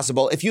show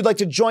possible. If you'd like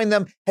to join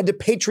them, head to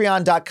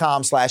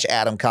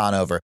patreon.com/Adam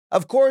Conover.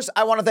 Of course,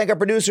 I want to thank our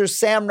producers,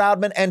 Sam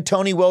Roudman and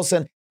Tony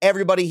Wilson,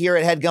 everybody here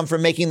at HeadGum for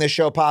making this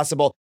show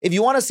possible. If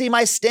you want to see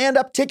my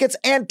stand-up tickets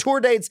and tour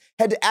dates,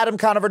 head to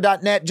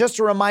adamconover.net. Just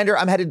a reminder,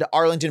 I'm headed to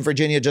Arlington,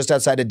 Virginia, just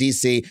outside of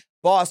D.C.,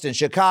 Boston,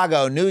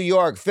 Chicago, New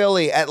York,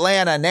 Philly,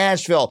 Atlanta,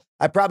 Nashville.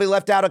 I probably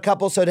left out a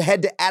couple, so to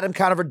head to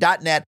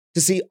adamconover.net to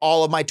see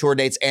all of my tour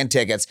dates and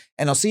tickets.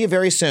 And I'll see you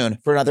very soon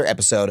for another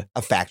episode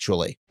of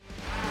Factually.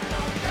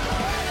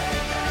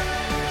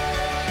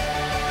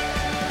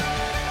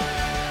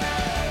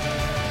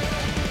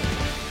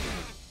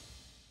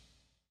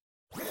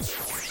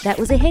 That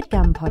was a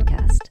HeadGum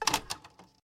podcast.